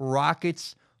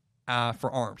rockets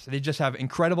for arms. They just have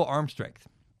incredible arm strength.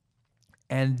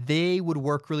 And they would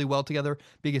work really well together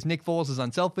because Nick Foles is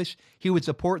unselfish. He would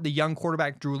support the young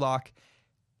quarterback, Drew Lock.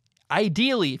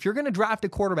 Ideally, if you're going to draft a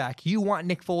quarterback, you want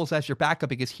Nick Foles as your backup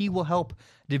because he will help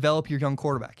develop your young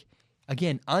quarterback.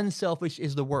 Again, unselfish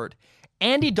is the word.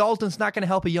 Andy Dalton's not going to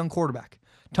help a young quarterback.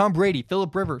 Tom Brady,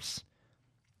 Phillip Rivers,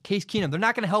 Case Keenum, they're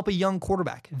not going to help a young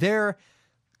quarterback. They're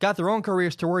got their own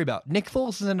careers to worry about. Nick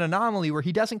Foles is an anomaly where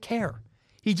he doesn't care.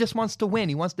 He just wants to win.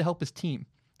 He wants to help his team.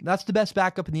 That's the best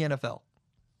backup in the NFL.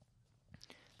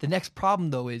 The next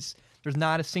problem, though, is there's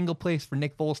not a single place for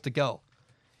Nick Foles to go.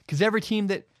 Because every team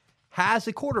that has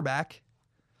a quarterback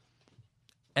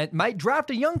might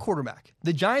draft a young quarterback.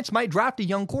 The Giants might draft a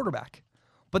young quarterback.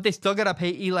 But they still got to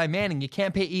pay Eli Manning. You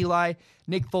can't pay Eli,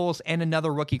 Nick Foles, and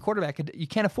another rookie quarterback. You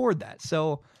can't afford that.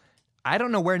 So I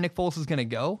don't know where Nick Foles is going to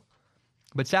go.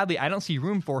 But sadly, I don't see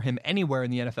room for him anywhere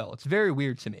in the NFL. It's very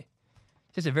weird to me.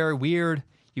 It's just a very weird,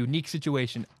 unique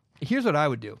situation. Here's what I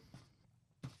would do.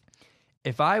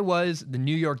 If I was the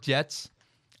New York Jets,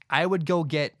 I would go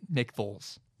get Nick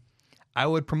Foles. I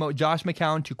would promote Josh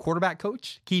McCown to quarterback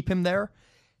coach, keep him there,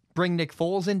 bring Nick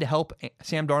Foles in to help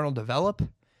Sam Darnold develop.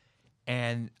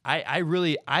 And I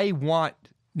want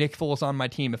Nick Foles on my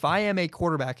team. If I am a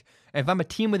quarterback, if I'm a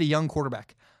team with a young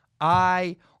quarterback,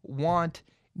 I want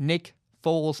Nick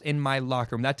Foles in my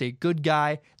locker room. That's a good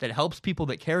guy that helps people,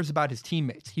 that cares about his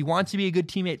teammates. He wants to be a good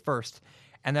teammate first.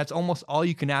 And that's almost all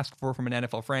you can ask for from an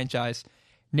NFL franchise.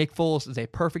 Nick Foles is a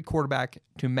perfect quarterback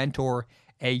to mentor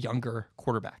a younger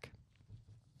quarterback.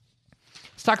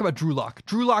 Let's talk about Drew Lock.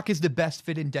 Drew Lock is the best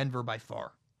fit in Denver by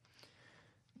far.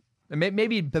 And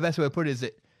maybe the best way to put it is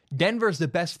that Denver is the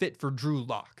best fit for Drew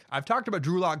Lock. I've talked about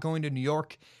Drew Lock going to New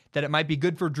York, that it might be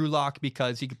good for Drew Lock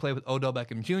because he could play with Odell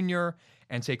Beckham Jr.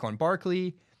 and Saquon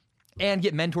Barkley and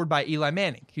get mentored by Eli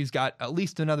Manning. He's got at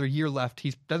least another year left.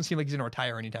 He doesn't seem like he's going to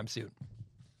retire anytime soon.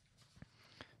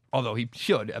 Although he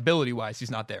should. Ability-wise,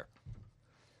 he's not there.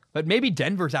 But maybe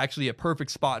Denver's actually a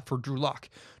perfect spot for Drew Lock.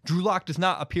 Drew Lock does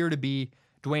not appear to be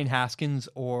Dwayne Haskins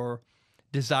or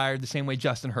desired the same way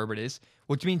Justin Herbert is,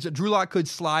 which means that Drew Lock could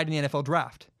slide in the NFL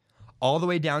draft all the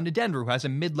way down to Denver, who has a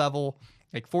mid-level,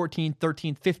 like 14th,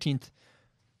 13th, 15th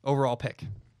overall pick.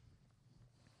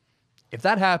 If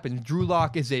that happens, Drew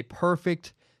Lock is a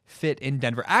perfect fit in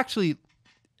Denver. Actually,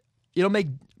 it'll make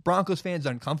Broncos fans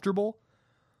uncomfortable,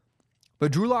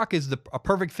 but Drew Lock is a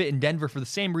perfect fit in Denver for the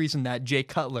same reason that Jay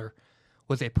Cutler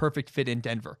was a perfect fit in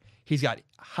Denver. He's got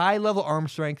high-level arm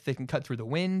strength that can cut through the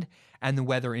wind and the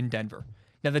weather in Denver.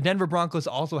 Now, the Denver Broncos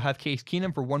also have Case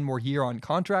Keenum for one more year on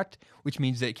contract, which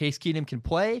means that Case Keenum can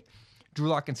play. Drew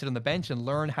Lock can sit on the bench and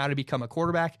learn how to become a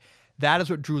quarterback. That is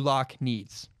what Drew Lock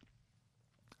needs.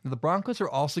 Now, the Broncos are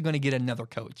also going to get another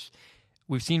coach.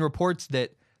 We've seen reports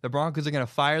that the Broncos are going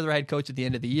to fire their head coach at the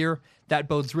end of the year. That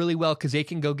bodes really well because they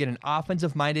can go get an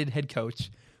offensive-minded head coach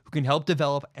who can help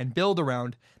develop and build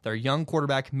around their young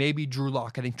quarterback, maybe Drew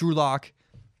Lock. I think Drew Lock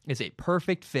is a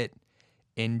perfect fit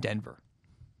in Denver.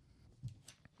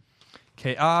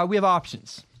 Okay, we have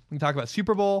options. We can talk about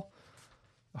Super Bowl,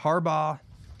 Harbaugh,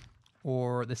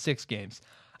 or the 6 games.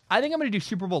 I think I'm going to do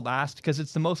Super Bowl last because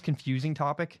it's the most confusing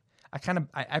topic.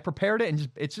 I prepared it and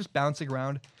it's just bouncing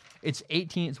around. It's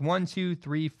 18. It's 1, 2,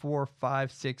 3, 4,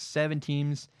 5, 6, 7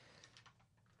 teams.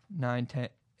 9, 10.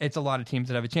 It's a lot of teams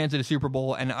that have a chance at a Super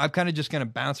Bowl, and I'm kind of just going to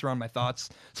bounce around my thoughts.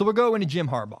 So we're going to Jim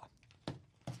Harbaugh.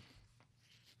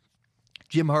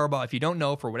 Jim Harbaugh, if you don't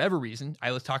know, for whatever reason,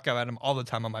 I talk about him all the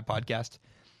time on my podcast.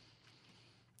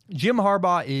 Jim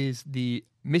Harbaugh is the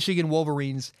Michigan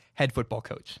Wolverines head football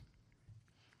coach.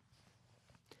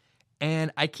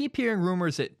 And I keep hearing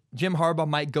rumors that Jim Harbaugh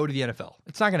might go to the NFL.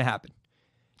 It's not going to happen.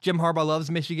 Jim Harbaugh loves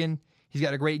Michigan. He's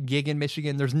got a great gig in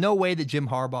Michigan. There's no way that Jim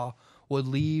Harbaugh would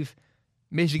leave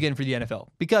Michigan for the NFL.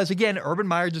 Because, again, Urban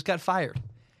Meyer just got fired.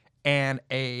 And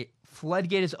a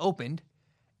floodgate is opened.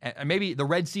 And maybe the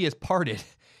Red Sea has parted.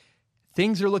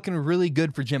 Things are looking really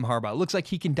good for Jim Harbaugh. It looks like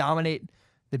he can dominate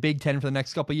the Big Ten for the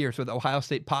next couple of years with Ohio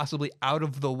State possibly out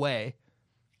of the way.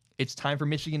 It's time for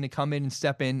Michigan to come in and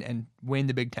step in and win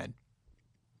the Big Ten.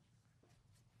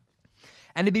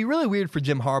 And it'd be really weird for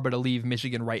Jim Harbaugh to leave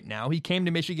Michigan right now. He came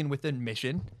to Michigan with a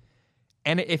mission.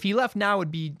 And if he left now, it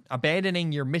would be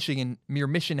abandoning your mission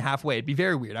halfway. It'd be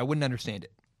very weird. I wouldn't understand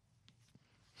it.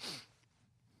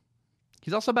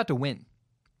 He's also about to win.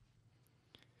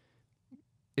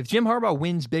 If Jim Harbaugh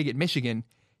wins big at Michigan,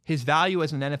 his value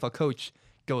as an NFL coach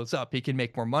goes up. He can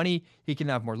make more money. He can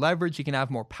have more leverage. He can have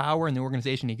more power in the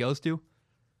organization he goes to.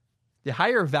 The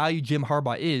higher value Jim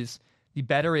Harbaugh is, the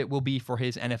better it will be for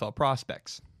his NFL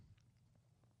prospects.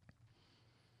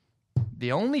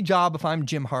 The only job, if I'm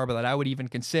Jim Harbaugh, that I would even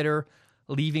consider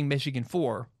leaving Michigan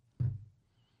for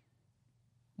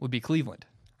would be Cleveland.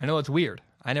 I know it's weird.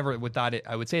 I never would thought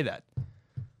I would say that.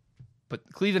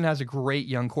 But Cleveland has a great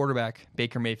young quarterback,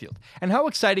 Baker Mayfield. And how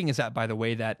exciting is that, by the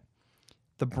way, that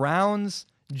the Browns'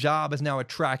 job is now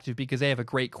attractive because they have a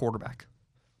great quarterback?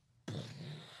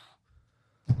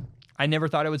 I never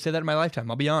thought I would say that in my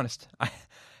lifetime. I'll be honest.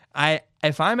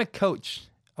 If I'm a coach,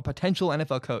 a potential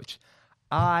NFL coach,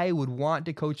 I would want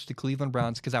to coach the Cleveland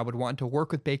Browns because I would want to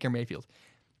work with Baker Mayfield.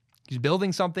 He's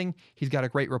building something. He's got a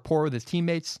great rapport with his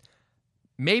teammates.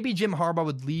 Maybe Jim Harbaugh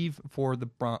would leave for the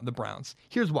Browns.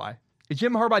 Here's why. If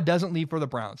Jim Harbaugh doesn't leave for the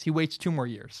Browns, he waits 2 more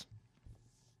years.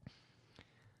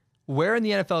 Where in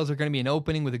the NFL is there going to be an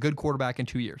opening with a good quarterback in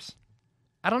 2 years?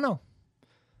 I don't know.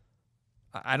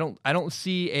 I don't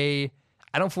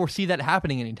foresee that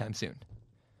happening anytime soon.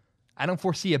 I don't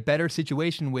foresee a better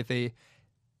situation with a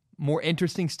more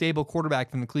interesting, stable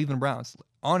quarterback than the Cleveland Browns,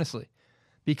 honestly,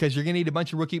 because you're going to need a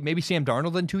bunch of rookie, maybe Sam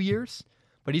Darnold in 2 years,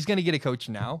 but he's going to get a coach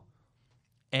now.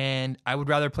 And I would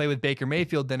rather play with Baker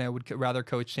Mayfield than I would rather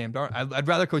coach Sam Darnold. I'd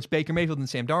rather coach Baker Mayfield than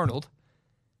Sam Darnold.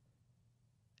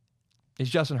 Is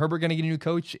Justin Herbert going to get a new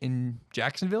coach in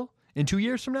Jacksonville in 2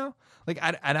 years from now?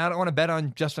 I don't want to bet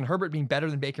on Justin Herbert being better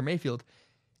than Baker Mayfield.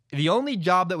 The only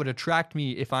job that would attract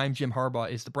me if I'm Jim Harbaugh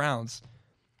is the Browns.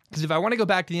 Because if I want to go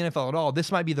back to the NFL at all,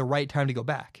 this might be the right time to go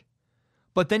back.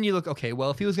 But then you look, okay,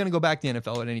 well, if he was going to go back to the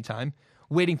NFL at any time,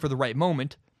 waiting for the right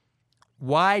moment,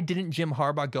 why didn't Jim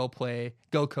Harbaugh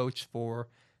go coach for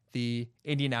the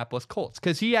Indianapolis Colts?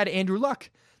 Because he had Andrew Luck.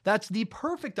 That's the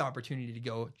perfect opportunity to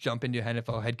go jump into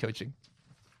NFL head coaching.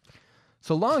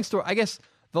 So long story, I guess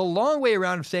the long way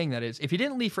around of saying that is, if he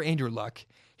didn't leave for Andrew Luck,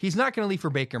 he's not going to leave for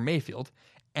Baker Mayfield.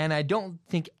 And I don't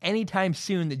think anytime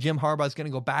soon that Jim Harbaugh is going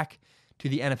to go back to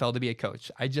the NFL to be a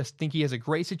coach. I just think he has a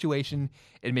great situation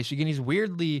in Michigan. He's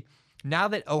weirdly, now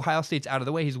that Ohio State's out of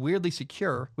the way, he's weirdly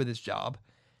secure with his job.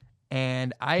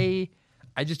 And I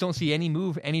just don't see any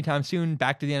move anytime soon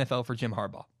back to the NFL for Jim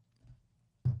Harbaugh.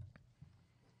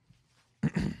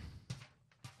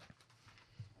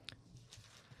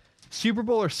 Super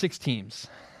Bowl or 6 teams?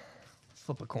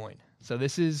 Flip a coin. So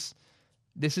this is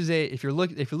a, if you're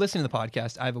listening to the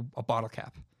podcast, I have a bottle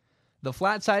cap. The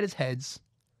flat side is heads.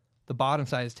 The bottom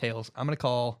side is tails. I'm going to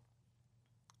call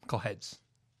heads.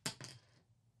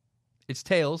 It's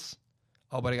tails.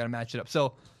 Oh, but I got to match it up.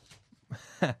 So,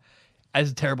 as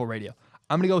a terrible radio,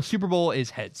 I'm going to go Super Bowl is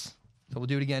heads. So we'll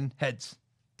do it again. Heads.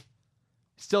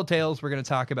 Still tails. We're going to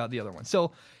talk about the other one.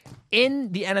 So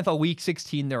in the NFL Week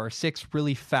 16, there are 6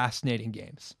 really fascinating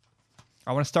games.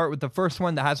 I want to start with the first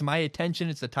one that has my attention.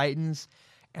 It's the Titans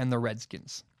and the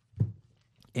Redskins.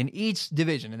 In each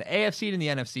division, in the AFC and the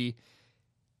NFC,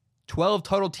 12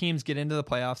 total teams get into the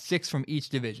playoffs, 6 from each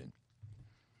division.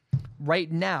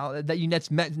 Right now, that's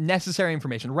necessary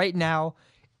information. Right now,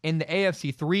 in the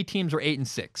AFC, 3 teams are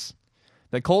 8-6.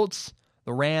 The Colts,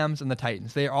 the Rams, and the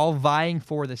Titans. They are all vying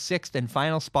for the 6th and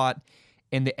final spot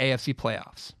in the AFC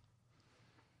playoffs.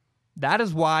 That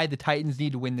is why the Titans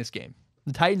need to win this game.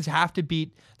 The Titans have to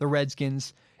beat the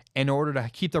Redskins in order to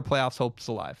keep their playoffs hopes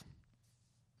alive.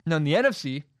 Now, in the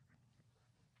NFC,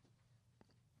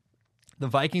 the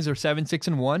Vikings are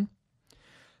 7-6-1.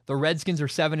 The Redskins are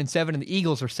 7-7, and the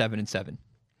Eagles are 7-7.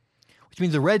 Which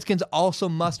means the Redskins also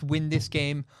must win this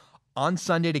game on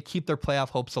Sunday to keep their playoff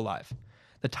hopes alive.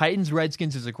 The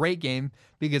Titans-Redskins is a great game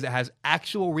because it has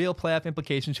actual real playoff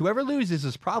implications. Whoever loses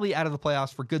is probably out of the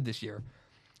playoffs for good this year.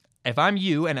 If I'm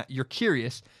you and you're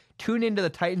curious, tune into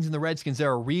the Titans and the Redskins. There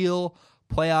are real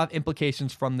playoff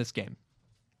implications from this game.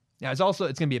 Now, it's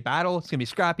going to be a battle. It's going to be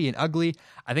scrappy and ugly.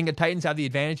 I think the Titans have the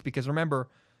advantage because, remember,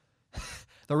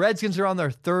 the Redskins are on their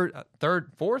third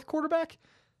or fourth quarterback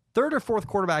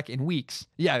in weeks.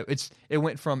 Yeah, it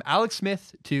went from Alex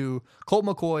Smith to Colt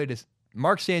McCoy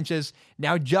Mark Sanchez,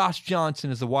 now Josh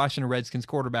Johnson is the Washington Redskins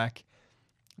quarterback.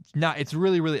 It's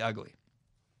really, really ugly.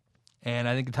 And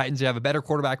I think the Titans have a better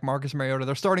quarterback, Marcus Mariota.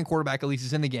 Their starting quarterback, at least,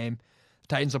 is in the game. The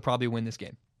Titans will probably win this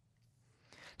game.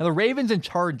 Now, the Ravens and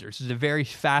Chargers is a very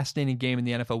fascinating game in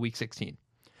the NFL Week 16.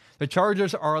 The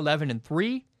Chargers are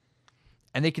 11-3,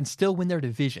 and they can still win their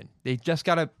division. They just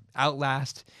got to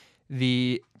outlast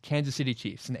the Kansas City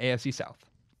Chiefs in the AFC South.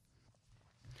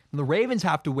 And the Ravens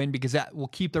have to win because that will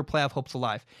keep their playoff hopes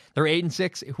alive. They're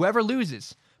 8-6. Whoever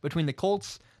loses between the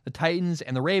Colts, the Titans,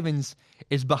 and the Ravens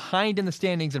is behind in the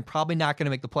standings and probably not going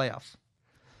to make the playoffs.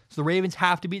 So the Ravens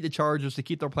have to beat the Chargers to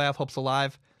keep their playoff hopes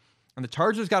alive. And the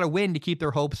Chargers got to win to keep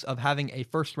their hopes of having a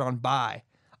first-round bye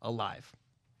alive.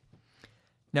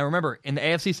 Now remember, in the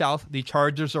AFC South, the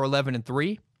Chargers are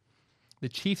 11-3. The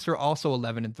Chiefs are also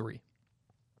 11-3.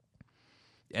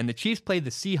 And the Chiefs play the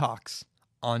Seahawks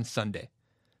on Sunday.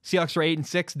 Seahawks are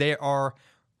 8-6. They are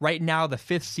right now the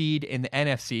 5th seed in the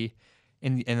NFC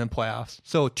in the playoffs.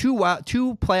 So two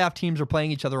playoff teams are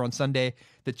playing each other on Sunday,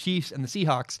 the Chiefs and the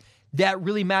Seahawks. That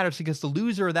really matters because the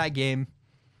loser of that game,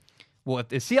 well, if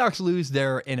the Seahawks lose,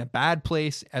 they're in a bad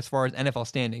place as far as NFL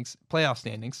standings, playoff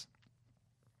standings.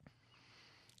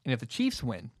 And if the Chiefs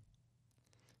win,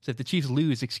 so if the Chiefs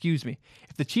lose, if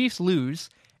the Chiefs lose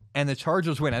and the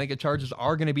Chargers win, I think the Chargers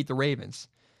are going to beat the Ravens,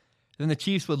 then the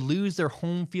Chiefs would lose their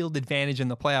home field advantage in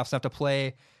the playoffs and have to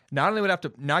play. Not only would have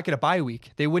to not get a bye week,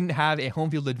 they wouldn't have a home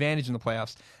field advantage in the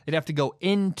playoffs. They'd have to go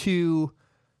into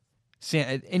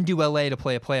LA to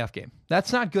play a playoff game.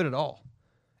 That's not good at all.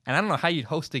 And I don't know how you'd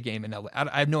host a game in LA.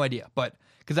 I have no idea. But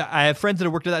because I have friends that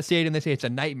have worked at that stadium, they say it's a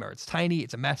nightmare. It's tiny.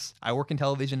 It's a mess. I work in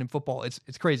television and football. It's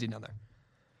crazy down there.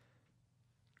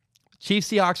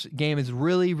 Chiefs-Seahawks game is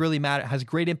really, really matter. Has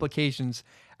great implications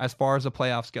as far as the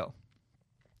playoffs go.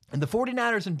 And the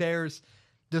 49ers and Bears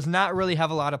does not really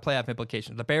have a lot of playoff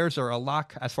implications. The Bears are a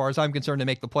lock, as far as I'm concerned, to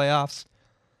make the playoffs.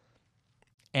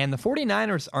 And the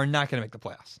 49ers are not going to make the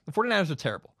playoffs. The 49ers are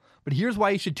terrible. But here's why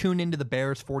you should tune into the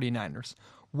Bears 49ers.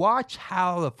 Watch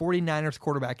how the 49ers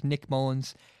quarterback, Nick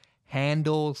Mullins,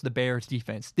 handles the Bears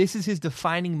defense. This is his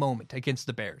defining moment against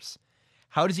the Bears.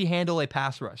 How does he handle a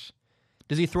pass rush?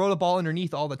 Does he throw the ball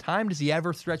underneath all the time? Does he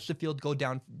ever stretch the field,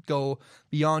 go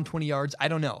beyond 20 yards? I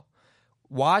don't know.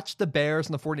 Watch the Bears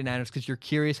and the 49ers because you're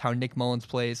curious how Nick Mullins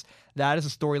plays. That is a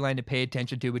storyline to pay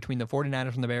attention to between the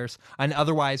 49ers and the Bears, an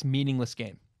otherwise meaningless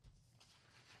game.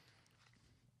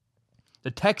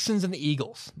 The Texans and the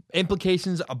Eagles.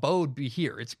 Implications abode be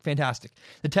here. It's fantastic.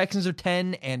 The Texans are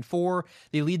 10-4.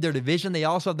 They lead their division. They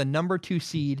also have the number 2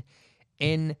 seed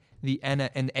in the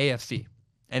AFC.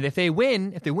 And if they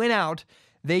win out,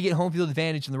 they get home field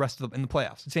advantage in the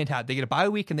playoffs. It's fantastic. They get a bye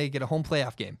week and they get a home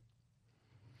playoff game.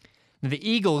 Now, the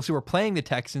Eagles, who are playing the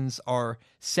Texans, are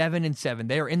 7-7.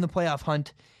 They are in the playoff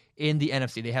hunt in the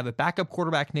NFC. They have a backup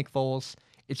quarterback, Nick Foles.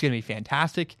 It's going to be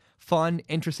fantastic, fun,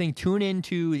 interesting. Tune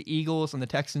into the Eagles and the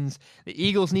Texans. The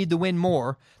Eagles need to win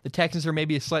more. The Texans are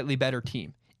maybe a slightly better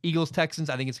team.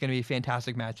 Eagles-Texans, I think it's going to be a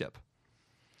fantastic matchup.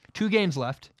 2 games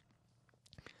left.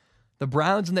 The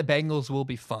Browns and the Bengals will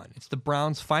be fun. It's the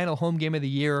Browns' final home game of the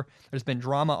year. There's been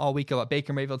drama all week about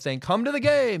Baker Mayfield saying, "Come to the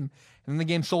game." And then the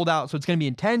game sold out, so it's going to be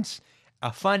intense,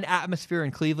 a fun atmosphere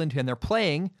in Cleveland, and they're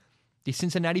playing the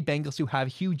Cincinnati Bengals, who have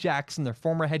Hugh Jackson, their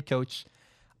former head coach,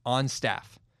 on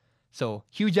staff. So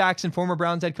Hugh Jackson, former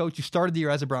Browns head coach, who started the year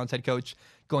as a Browns head coach,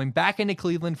 going back into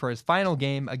Cleveland for his final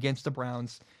game against the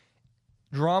Browns.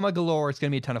 Drama galore. It's going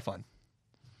to be a ton of fun.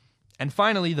 And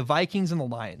finally, the Vikings and the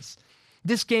Lions.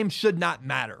 This game should not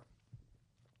matter.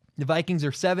 The Vikings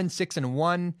are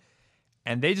 7-6-1,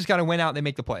 and they just got to win out and they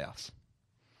make the playoffs.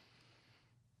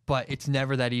 But it's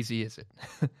never that easy, is it?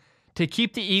 To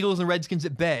keep the Eagles and Redskins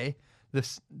at bay,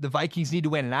 the Vikings need to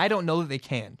win, and I don't know that they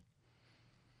can.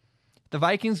 The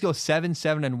Vikings go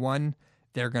 7-1.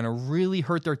 They're going to really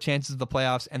hurt their chances of the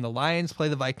playoffs, and the Lions play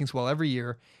the Vikings well every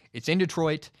year. It's in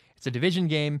Detroit. It's a division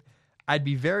game. I'd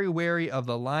be very wary of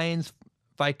the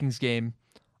Lions-Vikings game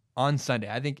on Sunday.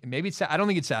 I don't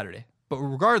think it's Saturday, but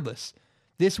regardless,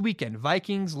 this weekend,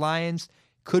 Vikings, Lions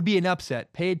could be an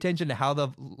upset. Pay attention to how the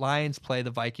Lions play the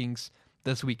Vikings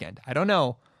this weekend. I don't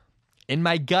know. In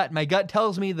my gut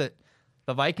tells me that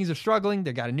the Vikings are struggling.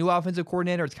 They've got a new offensive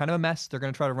coordinator. It's kind of a mess. They're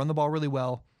going to try to run the ball really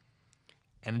well.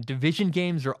 And division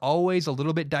games are always a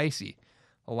little bit dicey.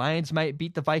 The Lions might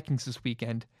beat the Vikings this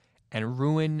weekend and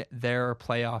ruin their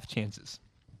playoff chances.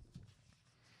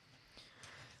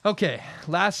 Okay,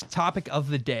 last topic of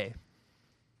the day.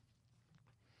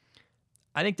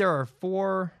 I think there are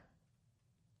four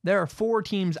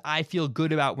teams I feel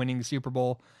good about winning the Super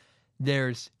Bowl.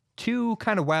 There's 2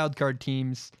 kind of wild card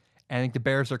teams, and I think the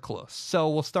Bears are close. So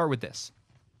we'll start with this.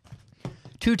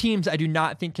 Two teams I do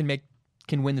not think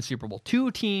can win the Super Bowl.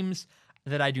 Two teams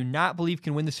that I do not believe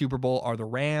can win the Super Bowl are the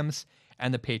Rams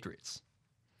and the Patriots.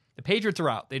 The Patriots are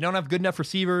out. They don't have good enough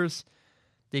receivers.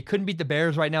 They couldn't beat the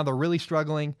Bears right now. They're really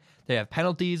struggling. They have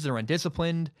penalties. They're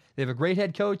undisciplined. They have a great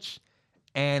head coach.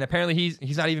 And apparently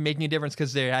he's not even making a difference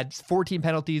because they had 14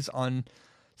 penalties on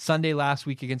Sunday last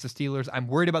week against the Steelers. I'm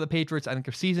worried about the Patriots. I think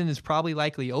their season is probably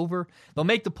likely over. They'll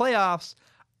make the playoffs.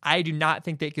 I do not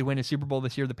think they could win a Super Bowl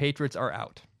this year. The Patriots are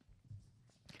out.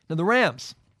 Now the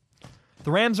Rams.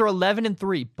 The Rams are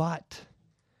 11-3, but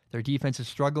their defense is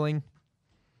struggling.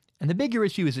 And the bigger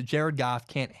issue is that Jared Goff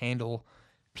can't handle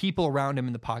people around him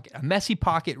in the pocket. A messy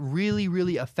pocket really,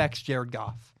 really affects Jared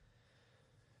Goff.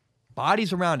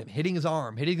 Bodies around him, hitting his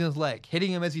arm, hitting his leg,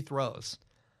 hitting him as he throws.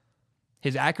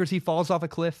 His accuracy falls off a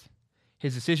cliff.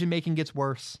 His decision-making gets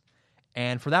worse.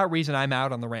 And for that reason, I'm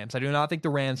out on the Rams. I do not think the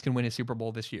Rams can win a Super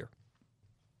Bowl this year.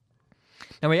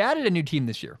 Now, we added a new team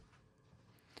this year,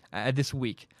 this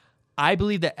week. I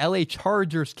believe that LA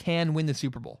Chargers can win the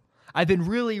Super Bowl. I've been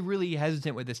really, really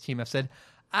hesitant with this team. I've said,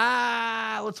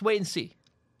 let's wait and see.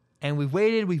 And we've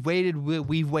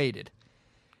waited.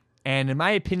 And in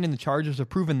my opinion, the Chargers have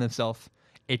proven themselves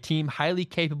a team highly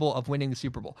capable of winning the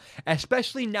Super Bowl.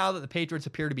 Especially now that the Patriots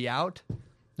appear to be out.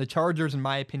 The Chargers, in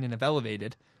my opinion, have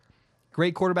elevated.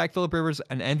 Great quarterback, Phillip Rivers,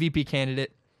 an MVP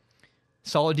candidate.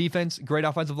 Solid defense, great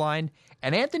offensive line.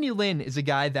 And Anthony Lynn is a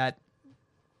guy that,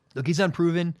 look, he's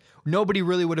unproven. Nobody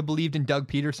really would have believed in Doug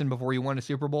Peterson before he won a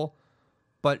Super Bowl.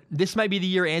 But this might be the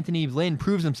year Anthony Lynn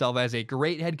proves himself as a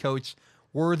great head coach,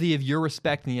 worthy of your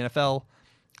respect in the NFL.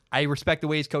 I respect the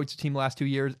way he's coached the team the last 2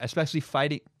 years, especially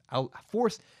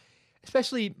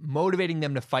especially motivating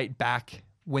them to fight back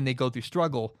when they go through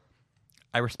struggle.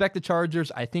 I respect the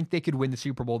Chargers. I think they could win the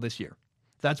Super Bowl this year.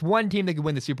 That's one team that could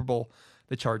win the Super Bowl,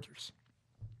 the Chargers.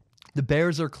 The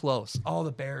Bears are close. Oh,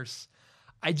 the Bears.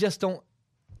 I just don't.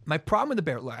 My problem with the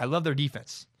Bears, I love their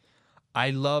defense.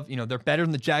 I love, they're better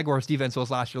than the Jaguars' defense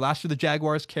was last year. Last year, the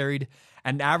Jaguars carried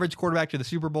an average quarterback to the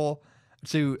Super Bowl,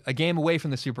 to a game away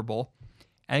from the Super Bowl.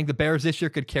 I think the Bears this year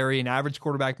could carry an average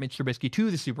quarterback, Mitch Trubisky,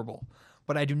 to the Super Bowl.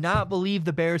 But I do not believe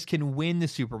the Bears can win the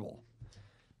Super Bowl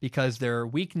because their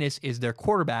weakness is their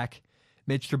quarterback,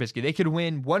 Mitch Trubisky. They could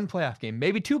win one playoff game,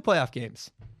 maybe two playoff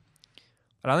games.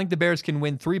 But I think the Bears can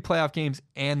win 3 playoff games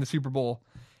and the Super Bowl.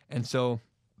 And so,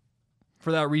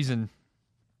 for that reason,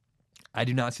 I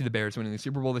do not see the Bears winning the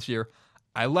Super Bowl this year.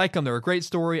 I like them. They're a great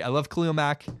story. I love Khalil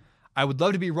Mack. I would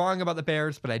love to be wrong about the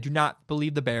Bears, but I do not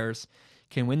believe the Bears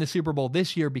can win the Super Bowl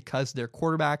this year because their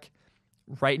quarterback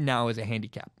right now is a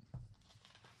handicap.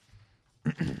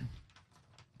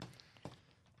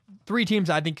 3 teams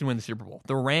I think can win the Super Bowl.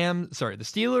 The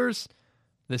Steelers,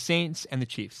 the Saints, and the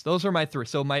Chiefs. Those are my 3.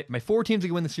 So my 4 teams that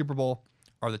can win the Super Bowl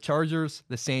are the Chargers,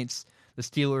 the Saints, the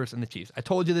Steelers, and the Chiefs. I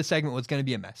told you this segment was going to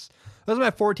be a mess. Those are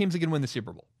my 4 teams that can win the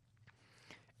Super Bowl.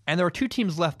 And there are 2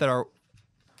 teams left that are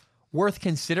worth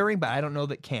considering, but I don't know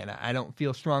that can. I don't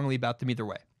feel strongly about them either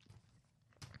way.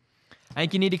 I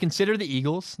think you need to consider the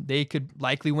Eagles. They could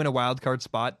likely win a wild card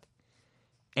spot,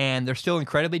 and they're still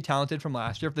incredibly talented from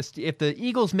last year. If the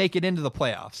Eagles make it into the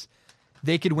playoffs,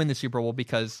 they could win the Super Bowl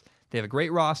because they have a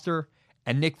great roster,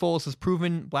 and Nick Foles has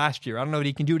proven last year. I don't know if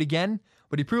he can do it again,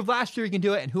 but he proved last year he can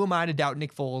do it, and who am I to doubt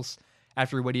Nick Foles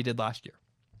after what he did last year?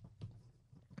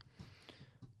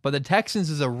 But the Texans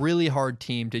is a really hard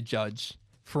team to judge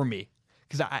for me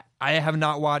because I have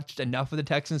not watched enough of the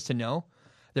Texans to know.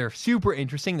 They're super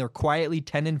interesting. They're quietly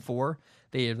 10-4.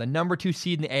 They are the number 2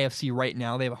 seed in the AFC right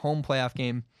now. They have a home playoff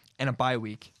game and a bye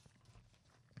week.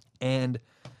 And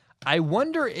I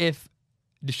wonder if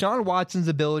Deshaun Watson's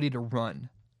ability to run,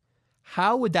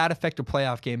 how would that affect a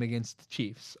playoff game against the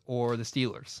Chiefs or the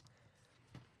Steelers?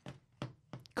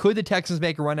 Could the Texans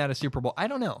make a run at a Super Bowl? I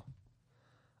don't know.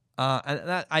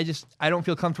 I don't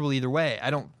feel comfortable either way.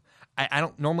 I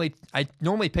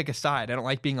normally pick a side. I don't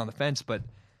like being on the fence, but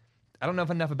I don't know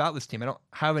enough about this team. I don't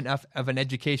have enough of an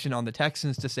education on the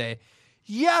Texans to say,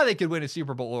 yeah, they could win a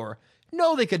Super Bowl, or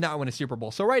no, they could not win a Super Bowl.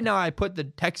 So right now I put the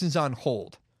Texans on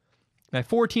hold. My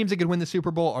 4 teams that could win the Super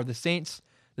Bowl are the Saints,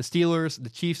 the Steelers, the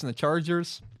Chiefs, and the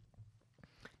Chargers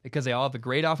because they all have a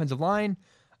great offensive line,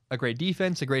 a great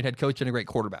defense, a great head coach, and a great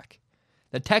quarterback.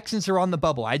 The Texans are on the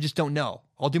bubble. I just don't know.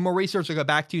 I'll do more research. I'll go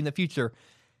back to you in the future.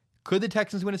 Could the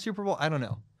Texans win a Super Bowl? I don't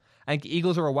know. I think the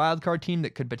Eagles are a wild card team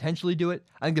that could potentially do it.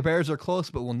 I think the Bears are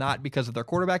close, but will not because of their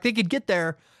quarterback. They could get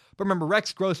there, but remember,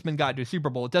 Rex Grossman got to a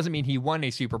Super Bowl. It doesn't mean he won a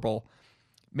Super Bowl.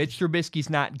 Mitch Trubisky's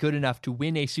not good enough to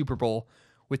win a Super Bowl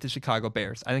with the Chicago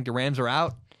Bears. I think the Rams are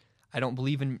out. I don't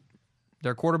believe in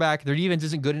their quarterback. Their defense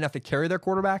isn't good enough to carry their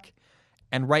quarterback.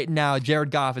 And right now, Jared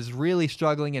Goff is really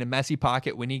struggling in a messy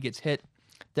pocket when he gets hit.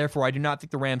 Therefore, I do not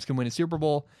think the Rams can win a Super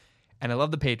Bowl, and I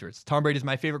love the Patriots. Tom Brady is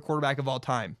my favorite quarterback of all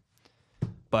time,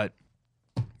 but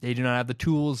they do not have the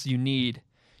tools you need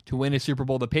to win a Super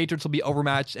Bowl. The Patriots will be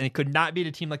overmatched, and it could not beat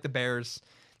a team like the Bears.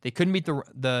 They couldn't beat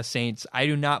the Saints. I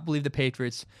do not believe the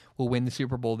Patriots will win the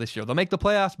Super Bowl this year. They'll make the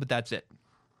playoffs, but that's it.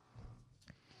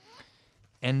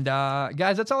 And,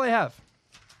 guys, that's all I have.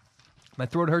 My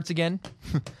throat hurts again.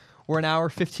 We're an hour,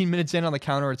 15 minutes in on the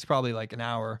counter. It's probably like an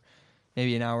hour,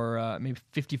 maybe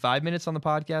 55 minutes on the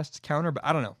podcast counter, but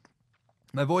I don't know.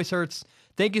 My voice hurts.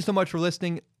 Thank you so much for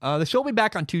listening. The show will be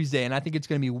back on Tuesday, and I think it's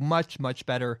going to be much, much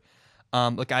better.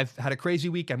 Look, I've had a crazy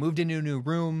week. I moved into a new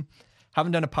room.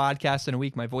 Haven't done a podcast in a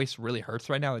week. My voice really hurts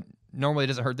right now. It normally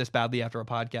doesn't hurt this badly after a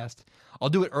podcast. I'll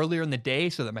do it earlier in the day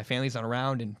so that my family's not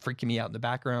around and freaking me out in the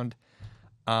background.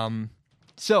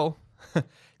 So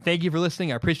thank you for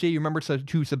listening. I appreciate you. Remember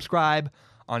to subscribe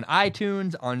on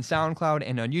iTunes, on SoundCloud,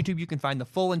 and on YouTube. You can find the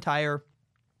full entire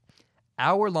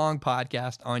hour-long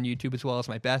podcast on YouTube, as well as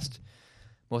my best,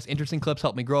 most interesting clips.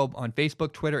 Help me grow on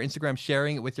Facebook, Twitter, Instagram.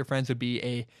 Sharing it with your friends would be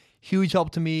a huge help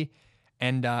to me.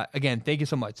 And again, thank you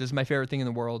so much. This is my favorite thing in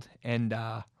the world, and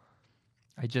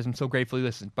I'm so grateful you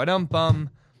listened.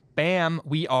 Bam,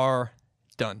 we are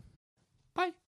done. Bye.